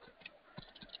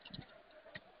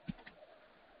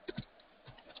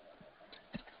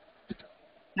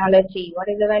 Now let's see what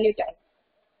is the value type.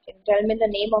 Can you tell me the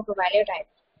name of a value type?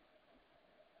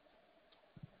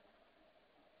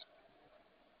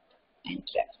 And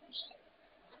reference type.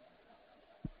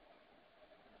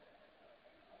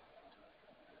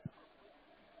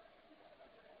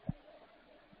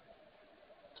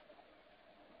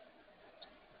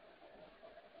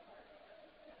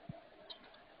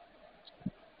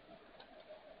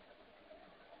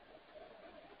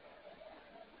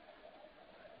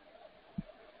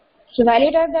 So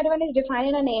value type, that one is defined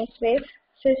in a namespace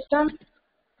system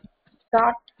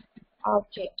dot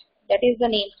object. That is the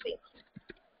namespace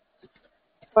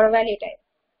for a value type.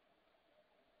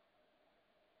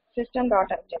 System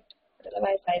dot object.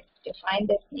 Otherwise, I define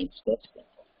this namespace.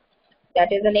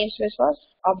 That is the namespace for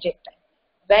object type.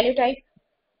 Value type.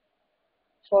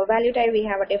 For value type, we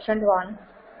have a different one.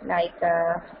 Like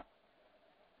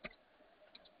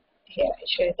here, I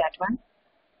show you that one.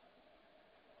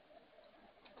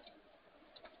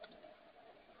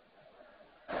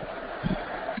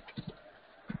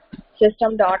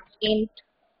 System dot int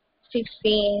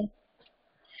 16.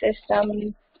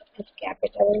 System is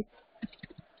capital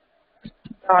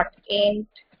dot int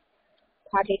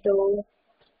 32.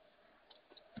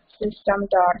 System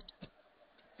dot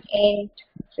int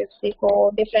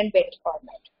 64. Different bit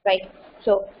format, right?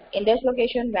 So in this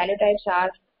location, value types are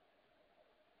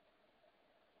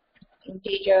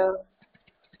integer,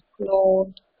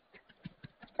 float,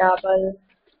 double,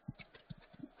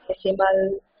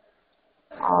 decimal,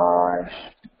 or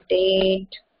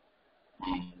date,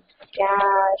 and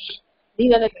cache.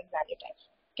 These are the value types.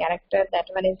 Character, that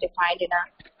one is defined in a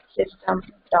system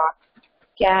dot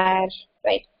cache,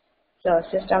 right? So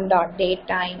system dot date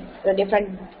time, the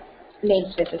different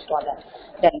namespaces for that.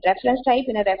 Then reference type,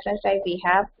 in a reference type we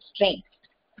have string.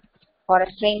 For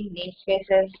a string,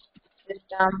 namespaces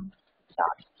system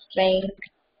dot string.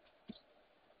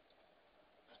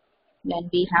 Then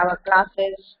we have a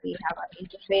classes, we have an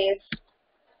interface,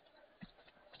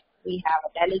 we have a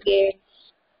delegate,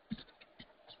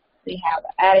 we have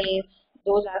arrays.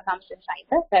 Those are comes inside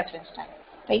the reference type,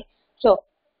 right? So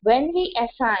when we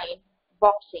assign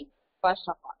boxing, first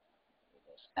of all, we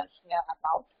discuss here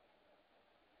about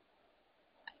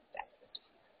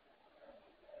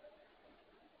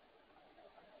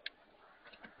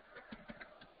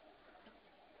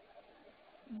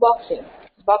boxing.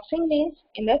 Boxing means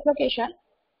in this location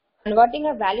converting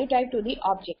a value type to the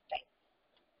object type.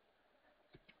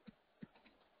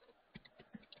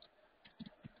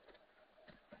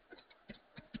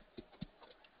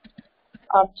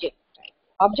 Object type.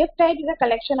 Object type is a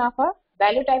collection of a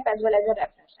value type as well as a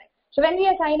reference type. So when we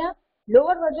assign a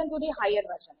lower version to the higher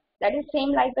version, that is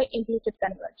same like the implicit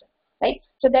conversion, right?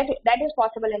 So that is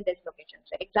possible in this location.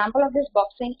 So example of this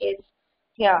boxing is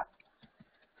here.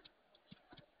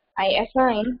 I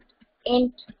assign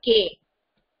int k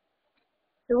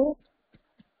to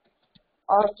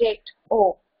object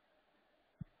O,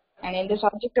 and in this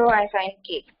object O I assign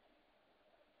k.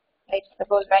 Right?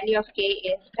 Suppose value of k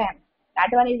is 10.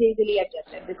 That one is easily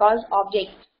adjusted because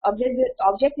object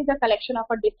is a collection of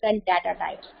a different data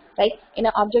types. Right? In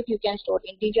an object you can store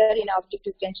integer, in an object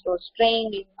you can store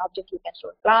string, in an object you can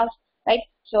store class. Right?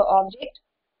 So object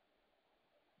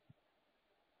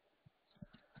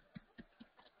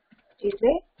is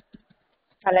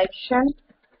a collection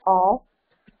of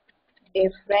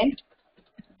different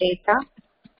data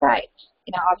types.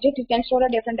 In an object you can store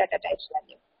a different data types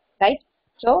value. Right?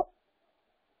 So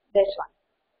this one.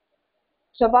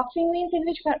 So boxing means in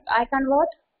which I convert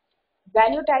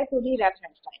value type to the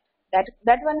reference type.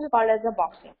 That one is called as a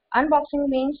boxing. Unboxing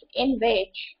means in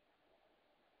which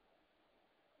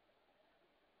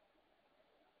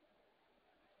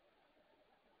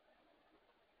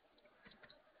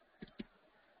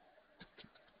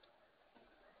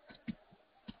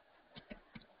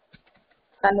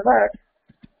convert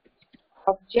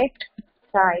object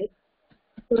type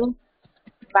to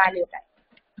value type.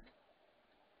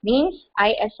 Means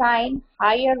I assign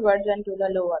higher version to the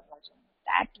lower version.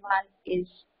 That one is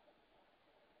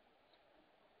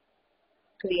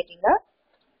creating a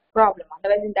problem.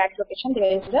 Otherwise in that location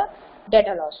there is the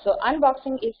data loss. So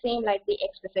unboxing is same like the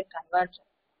explicit conversion.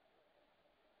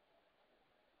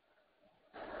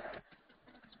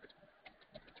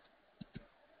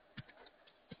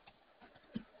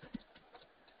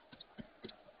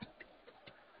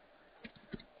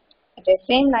 It is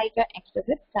same like an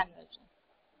explicit conversion.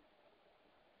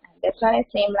 And this one is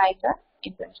same like a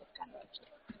implicit conversion.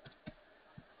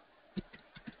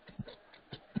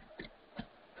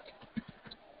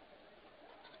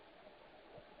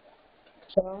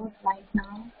 So right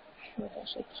now, show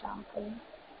this example.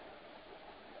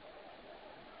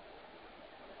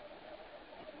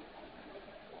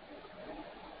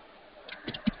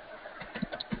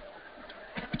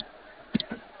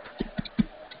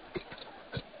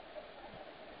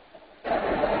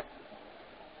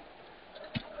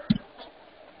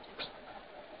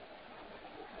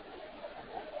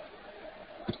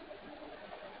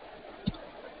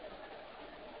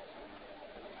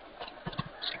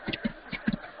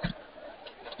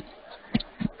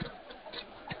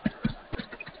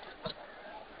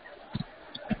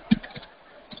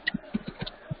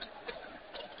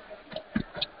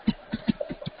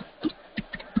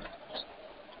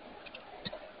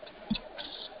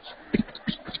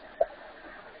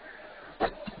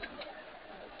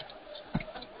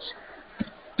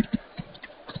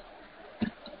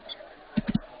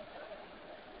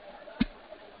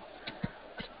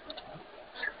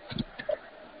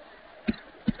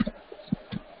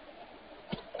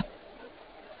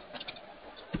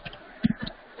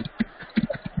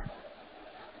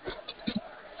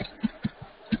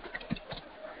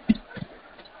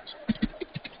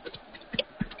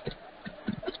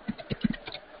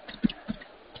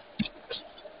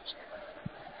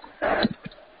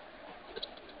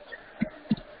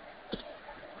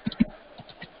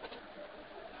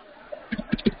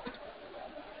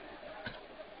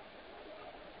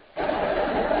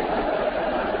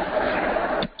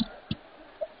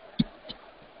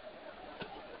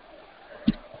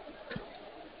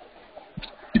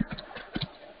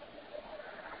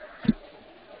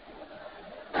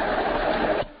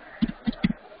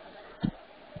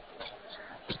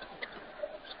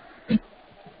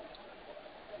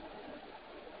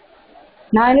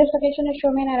 Now in this location, it show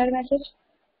me an error message.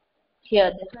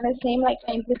 Here, this one is same like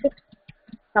the implicit.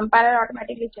 Compiler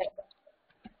automatically check that.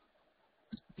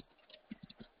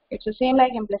 It's the same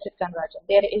like implicit conversion.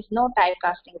 There is no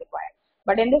typecasting required.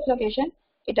 But in this location,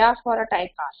 it asks for a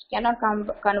typecast. Cannot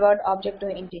convert object to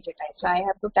integer type. So I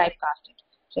have to typecast it.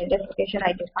 So in this location,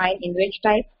 I define in which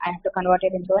type I have to convert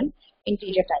it into an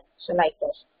integer type. So like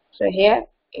this. So here,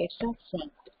 it's the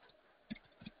same.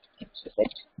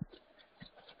 Implicit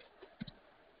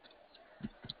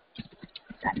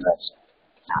conversion.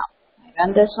 Now, I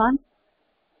run this one.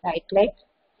 Right click.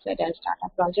 So it will start a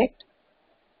project.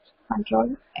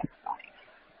 Control F5.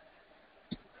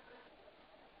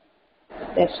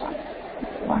 This one.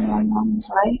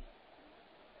 1115.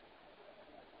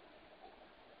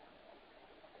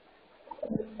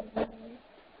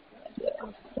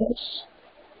 This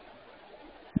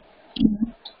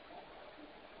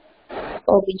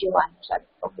OBG1, sorry,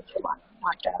 OBG1,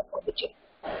 not OBG.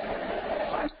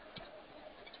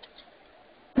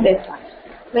 This one.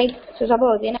 Right? So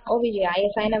suppose in OBG I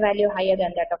assign a value higher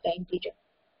than that of the integer.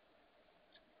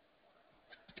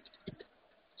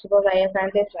 Suppose I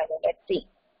assign this value, let's see.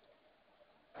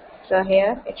 So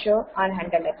here it shows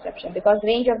unhandled exception because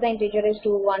range of the integer is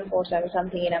 2147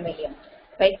 something in a million.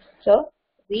 Right? So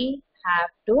we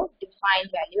have to define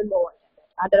value lower than that.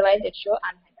 Otherwise it shows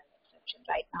unhandled exception.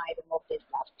 Right now I remove this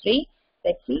last 3.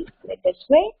 Let's see, let this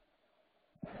way.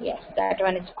 Yes, that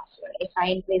one is possible. If I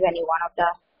increase any one of the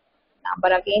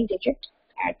number again digit,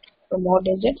 add 2 more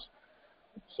digits.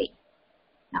 Let's see.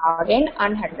 Now again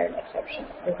unhandled exception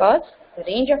because the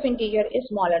range of integer is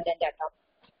smaller than that of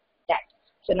that.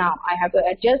 So now I have to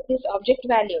adjust this object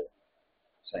value.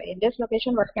 So in this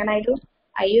location, what can I do?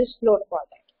 I use float for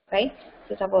that, right?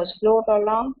 So suppose float or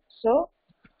long, so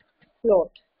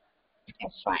float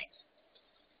F5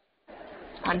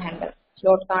 unhandled.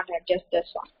 Float can't adjust this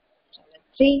one. So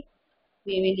let's see.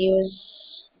 We will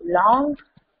use long.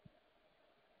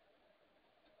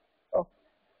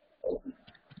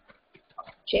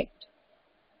 Object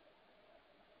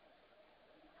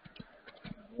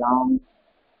long.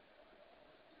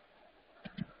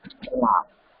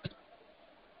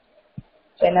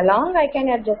 So in a long I can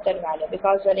adjust that value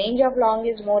because the range of long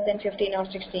is more than 15 or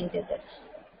 16 digits.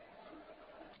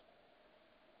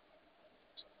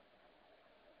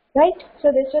 Right?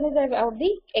 So this one is about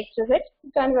the explicit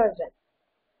conversion.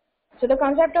 So the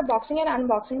concept of boxing and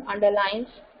unboxing underlies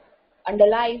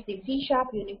the C#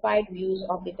 unified views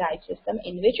of the type system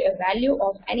in which a value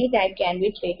of any type can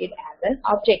be treated as an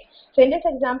object. So in this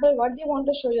example, what they want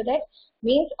to show you that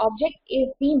means object is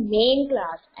the main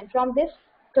class, and from this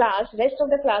class, rest of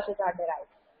the classes are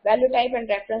derived. Value type and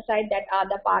reference type that are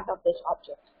the part of this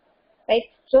object. Right?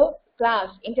 So class,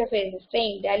 interface,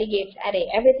 string, delegates, array,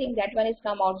 everything that one is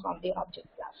come out from the object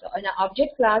class. So in an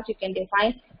object class, you can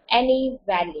define any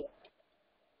value.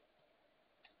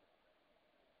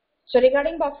 So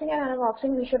regarding boxing and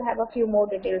unboxing, we should have a few more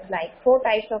details like 4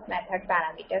 types of method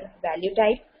parameter. Value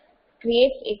type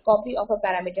creates a copy of a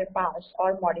parameter pass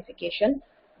or modification,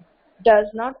 does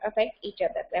not affect each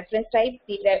other. Reference type,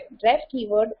 the ref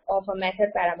keyword of a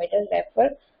method parameter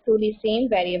refers to the same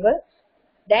variable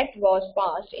that was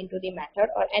passed into the method,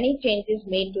 or any changes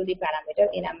made to the parameter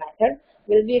in a method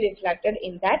will be reflected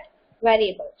in that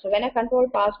variable. So when a control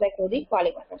pass back to the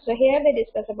calling method. So here they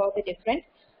discuss about the different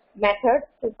methods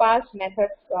to pass method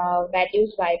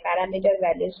values by parameter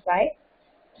values by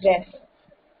ref.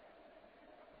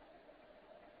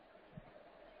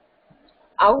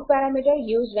 Out parameter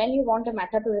used when you want a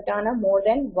method to return a more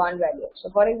than one value. So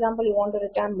for example, you want to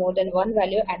return more than one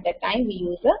value, at that time we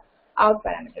use the out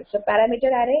parameter. So parameter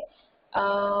array,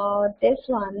 this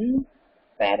one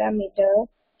parameter,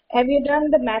 have you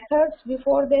done the methods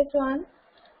before this one,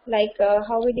 like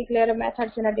how we declare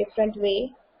methods in a different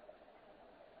way?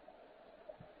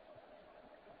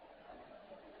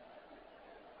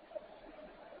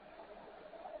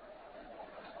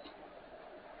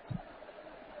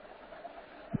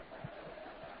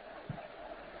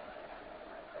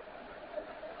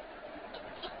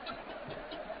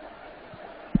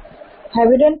 Have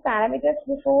you done parameters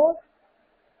before?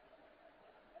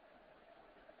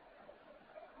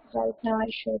 Right now I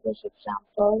show this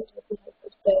example. Let me look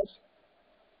at this.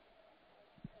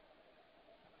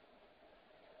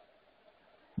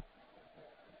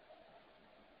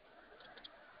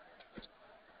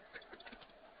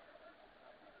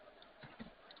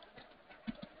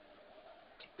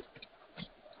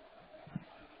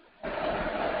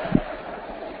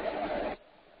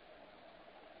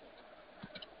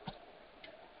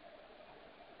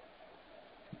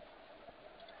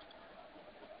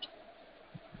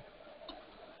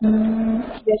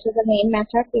 This is the main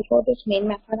method. Before this main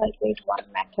method, I'll create one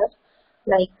method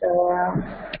like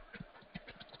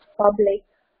public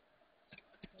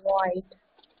void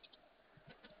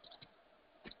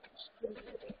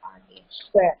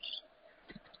square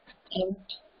int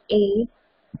a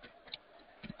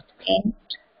int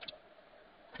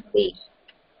b.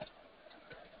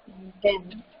 And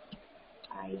then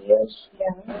I use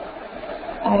here.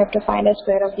 I have to find a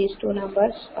square of these two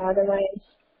numbers. Otherwise,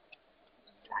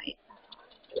 I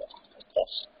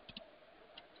this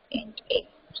int a.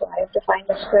 So I have to find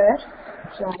a square.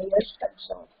 So I use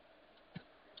console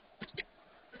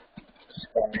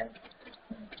square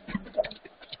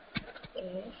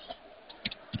is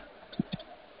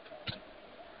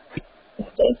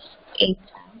that is 8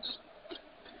 times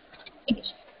 8.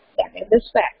 That is the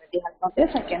square. With the help of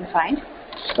this, I can find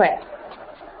square.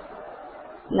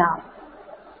 Now,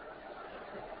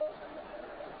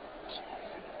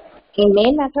 in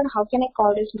main method, how can I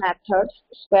call this method?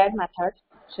 Square method.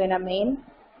 So in a main,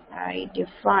 I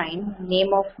define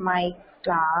name of my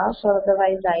class, or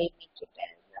otherwise I make it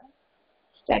as a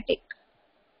static,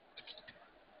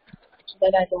 so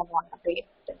that I don't want to create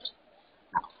this.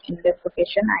 Now, in this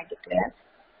location, I declare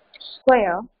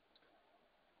square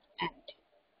and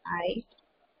I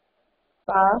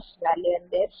pass value in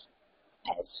this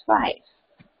as 5,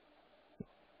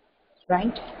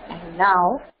 right? And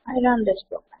now I run this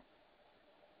program.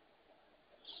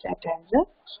 Set as a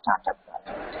startup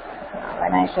project.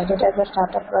 When I set it as a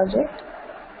startup project,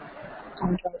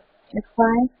 control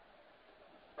F5.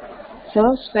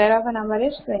 So square of a number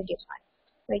is 25.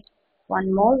 Right.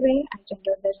 One more way I can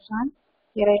do this one.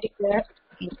 Here I declare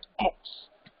int x.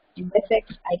 In this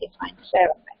x I define 7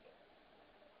 value.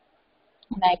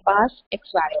 And I pass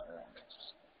x variable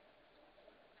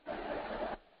in this.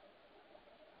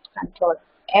 Control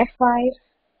F5.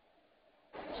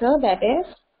 So that is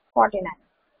 49.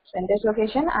 So in this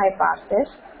location I pass this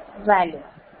value.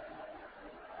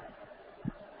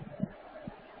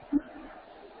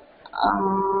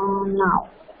 Now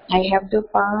I have to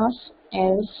pass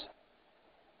as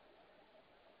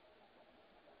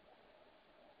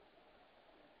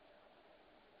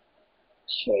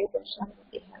share this one with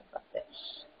the help of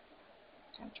this.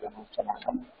 Control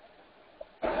F11.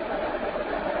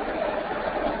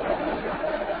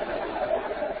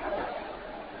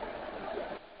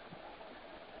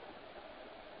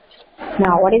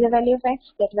 Now what is the value of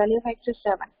x? That value of x is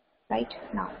 7. Right?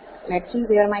 Now let's see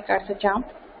where my cursor jumped.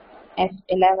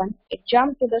 F11. It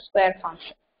jumped to the square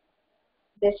function.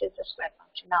 This is the square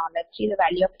function. Now let's see the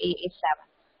value of a is 7.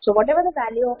 So whatever the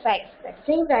value of x, that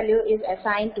same value is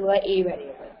assigned to a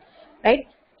variable. Right?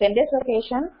 So in this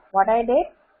location, what I did,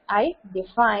 I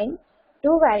defined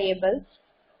two variables.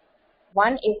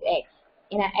 One is x.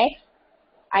 In a x,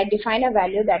 I define a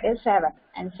value that is 7,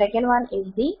 and second one is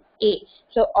the a.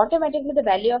 So automatically the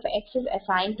value of x is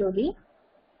assigned to the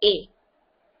a.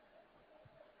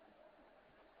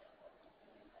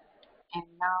 and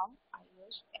now I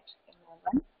use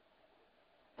F11.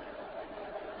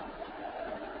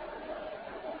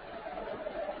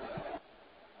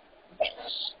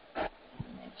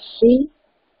 Let's see.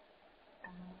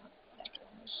 That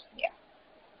one is here.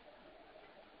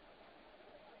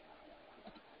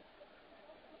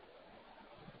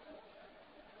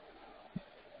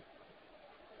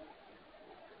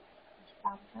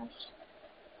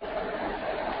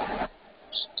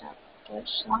 Start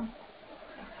this one.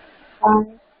 5.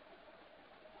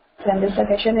 Then this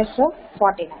location is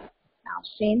 49. Now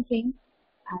same thing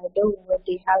I do with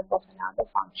the help of another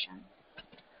function.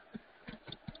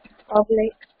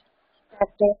 Public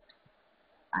static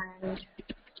and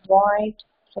void.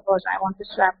 Suppose I want to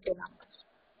swap two numbers.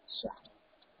 Swap.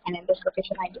 And in this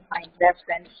location I define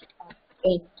reference of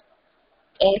int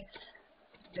x,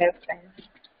 reference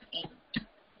int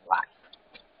y.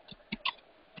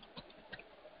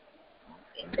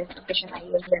 In this location I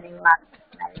use the name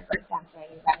variable,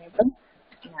 temporary variable.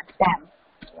 In a temp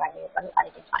variable I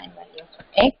define value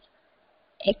of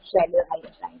x value I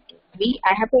assign to v.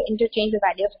 I have to interchange the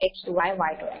value of x to y,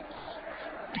 y to x,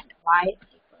 and y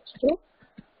equals to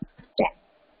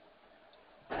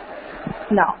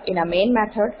 10. Now in a main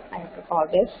method I have to call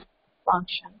this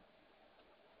function.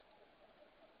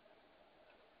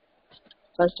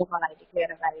 First of all I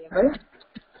declare a variable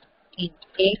int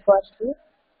a equals to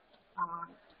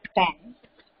 10,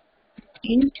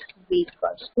 int b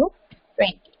equals to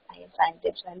 20. I assign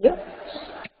this value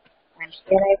and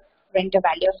here I print a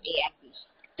value of a and b.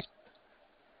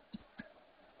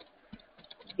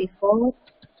 Before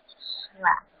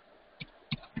swap,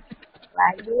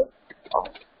 value of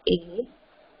a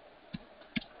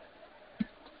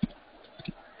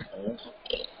is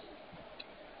a.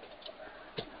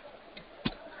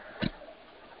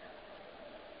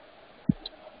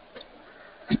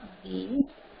 B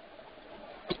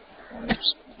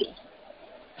is b.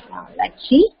 Now let's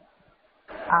see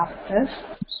after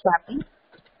swapping.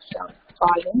 So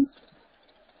calling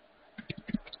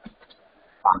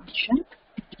function.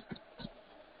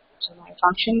 So my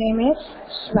function name is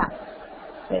swap.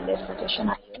 So in this location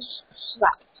I use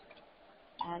swap,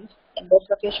 and in this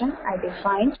location I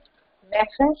define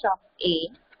reference of A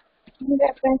and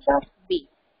reference of B.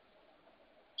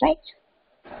 Right?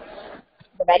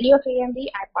 The value of A and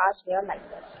B I pass here like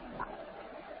this.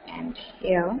 And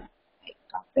here I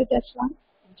copy this one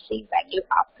and see value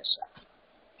after swap.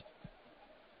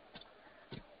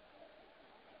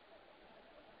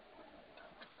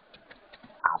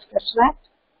 After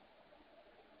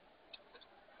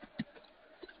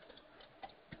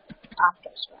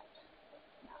swap,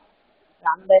 now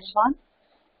run this one,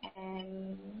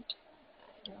 and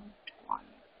I don't want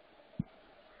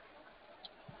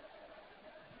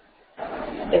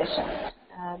this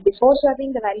one. Before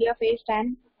swapping, the value of A is 10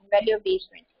 and value of B is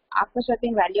 20. After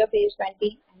swapping, value of A is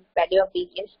 20 and value of B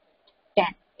is 10.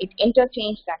 It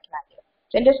interchanged that value.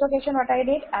 So in this location what I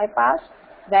did, I passed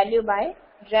value by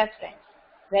reference.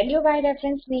 Value by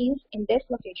reference means in this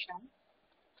location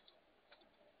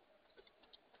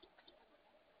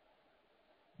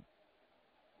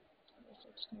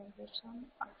this one.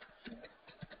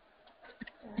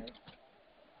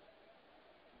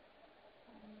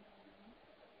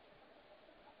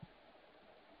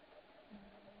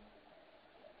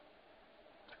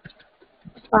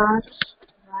 Pass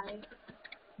by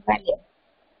value.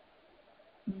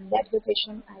 In that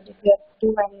location I declare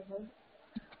two variables,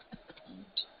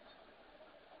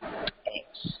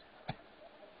 x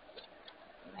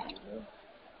value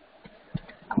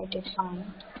I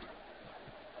define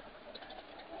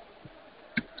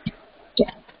 10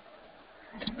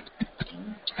 and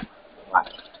int y.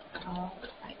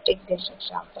 I take this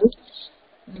example.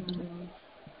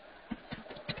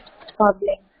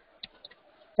 Public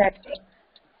static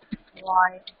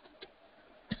void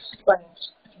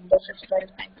squares. In this is 12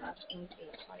 and plus int a,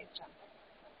 for example.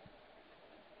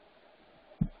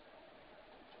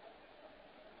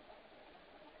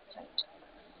 Right.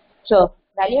 So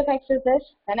value of x is this,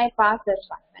 then I pass this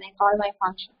one when I call my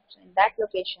function. So in that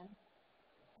location,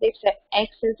 if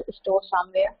x is stored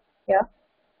somewhere here,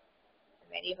 the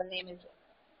variable name is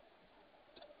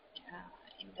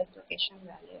in this location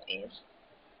value is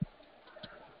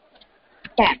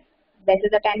 10. This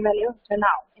is the 10 value. So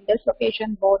now in this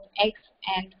location both x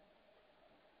and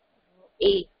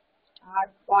a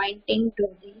are pointing to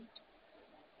the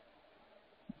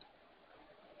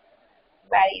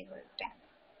variable 10.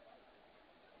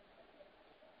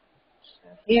 So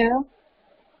here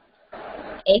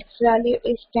x value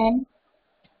is 10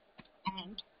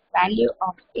 and value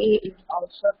of a is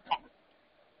also 10.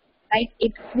 Right?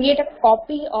 It creates a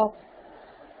copy of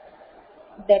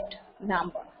that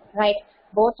number, right?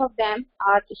 Both of them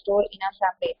are stored in a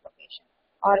separate location.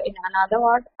 Or in another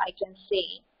word, I can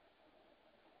say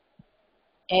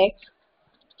x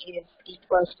is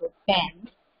equals to 10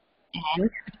 and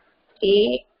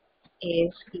a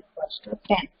is equals to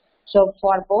 10. So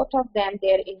for both of them,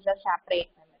 there is a separate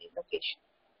memory location.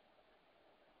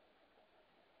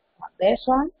 For this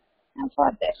one and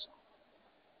for this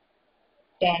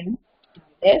one. 10 for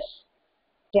this,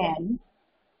 10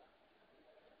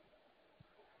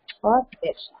 for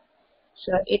this one.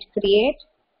 So it creates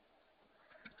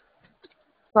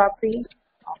copy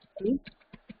of the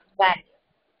value.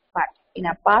 But in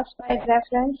a pass-by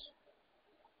reference,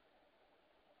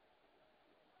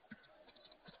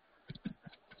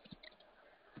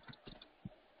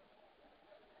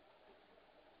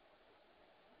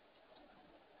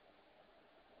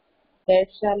 this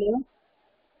value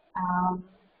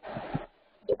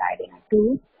divided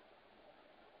into 2,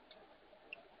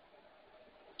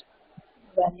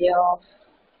 value of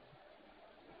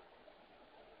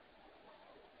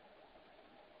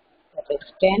that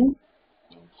is 10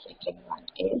 and second one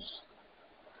is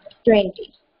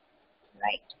 20,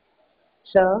 right?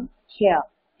 So here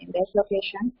in this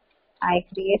location I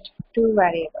create two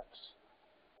variables,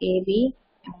 AB,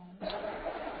 and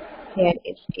here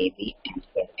is AB and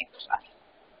here XY.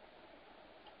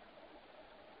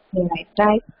 Here I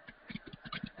type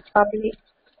public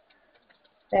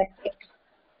static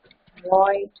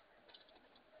void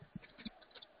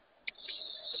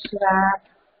swap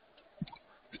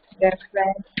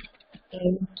reference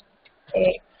int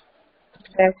x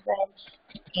reference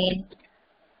int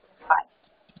y.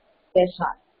 This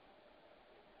one.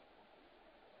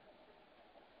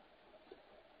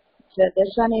 So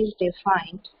this one is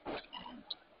defined and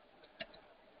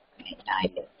I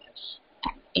type this.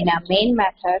 In a main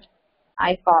method,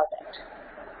 I call that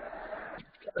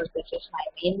because this is my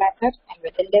main method, and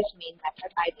within this main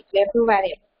method, I declare two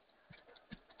variables.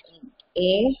 Int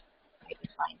A, I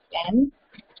define 10.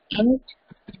 Int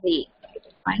B, I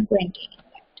define 20 in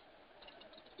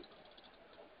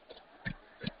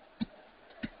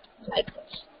that. Like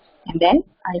this. And then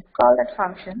I call that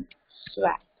function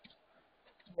swap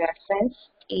reference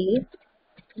A,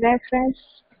 reference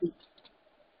B.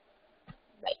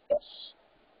 Like this.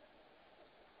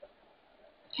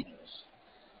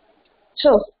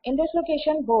 So in this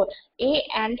location, both A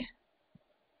and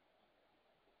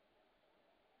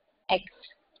X,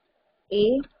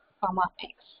 A, comma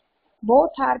X,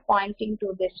 both are pointing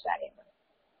to this variable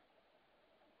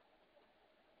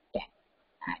 10.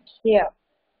 And here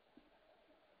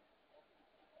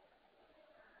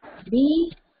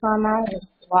B, comma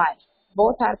Y,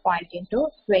 both are pointing to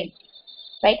 20,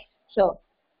 right? So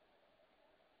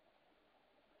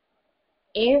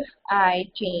if I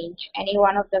change any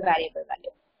one of the variable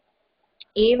value,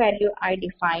 A value I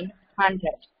define 100.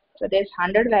 So this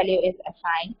 100 value is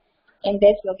assigned in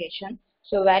this location.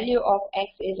 So value of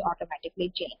X is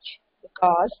automatically changed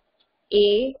because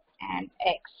A and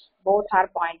X both are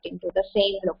pointing to the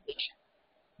same location.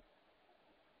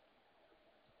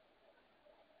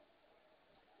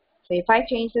 So if I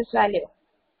change this value,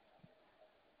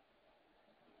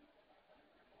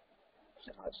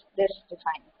 so this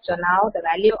defined. So now the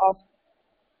value of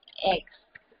X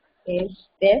is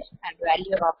this and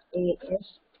value of A is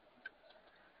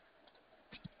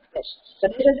this. So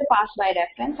this is a pass-by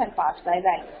reference and pass-by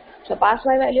value. So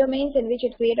pass-by value means in which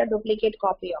it creates a duplicate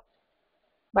copy of.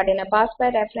 But in a pass-by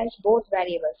reference, both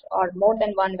variables or more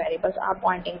than one variables are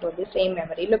pointing to the same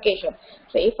memory location.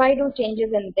 So if I do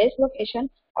changes in this location,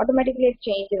 automatically it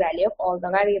changes the value of all the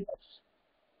variables.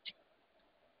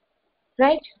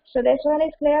 Right? So this one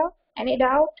is clear. Any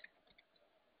doubt?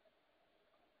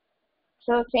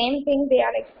 So same thing they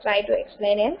are try to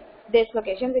explain in this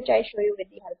location, which I show you with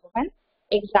the help of an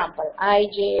example. I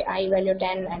value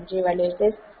 10 and j value is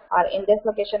this, or in this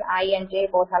location I and j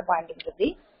both are pointing to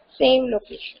the same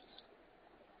location.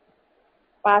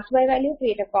 Pass by value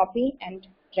create a copy and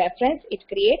reference it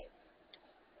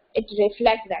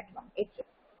reflects that one. It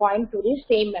point to the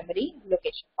same memory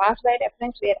location. Pass by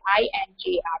reference where I and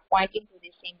j are pointing to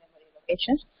the same memory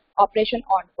locations. Operation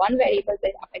on one variable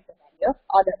will affect the value of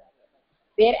other variable.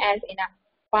 Whereas in a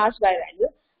pass by value,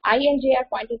 I and j are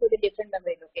pointing to the different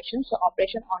memory locations. So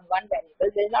operation on one variable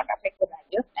will not affect the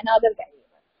value of another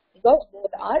variable because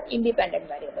both are independent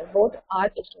variables. Both are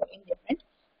stored in different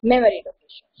memory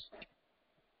locations.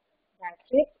 That's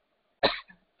it.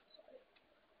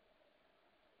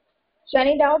 So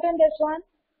any doubt in this one?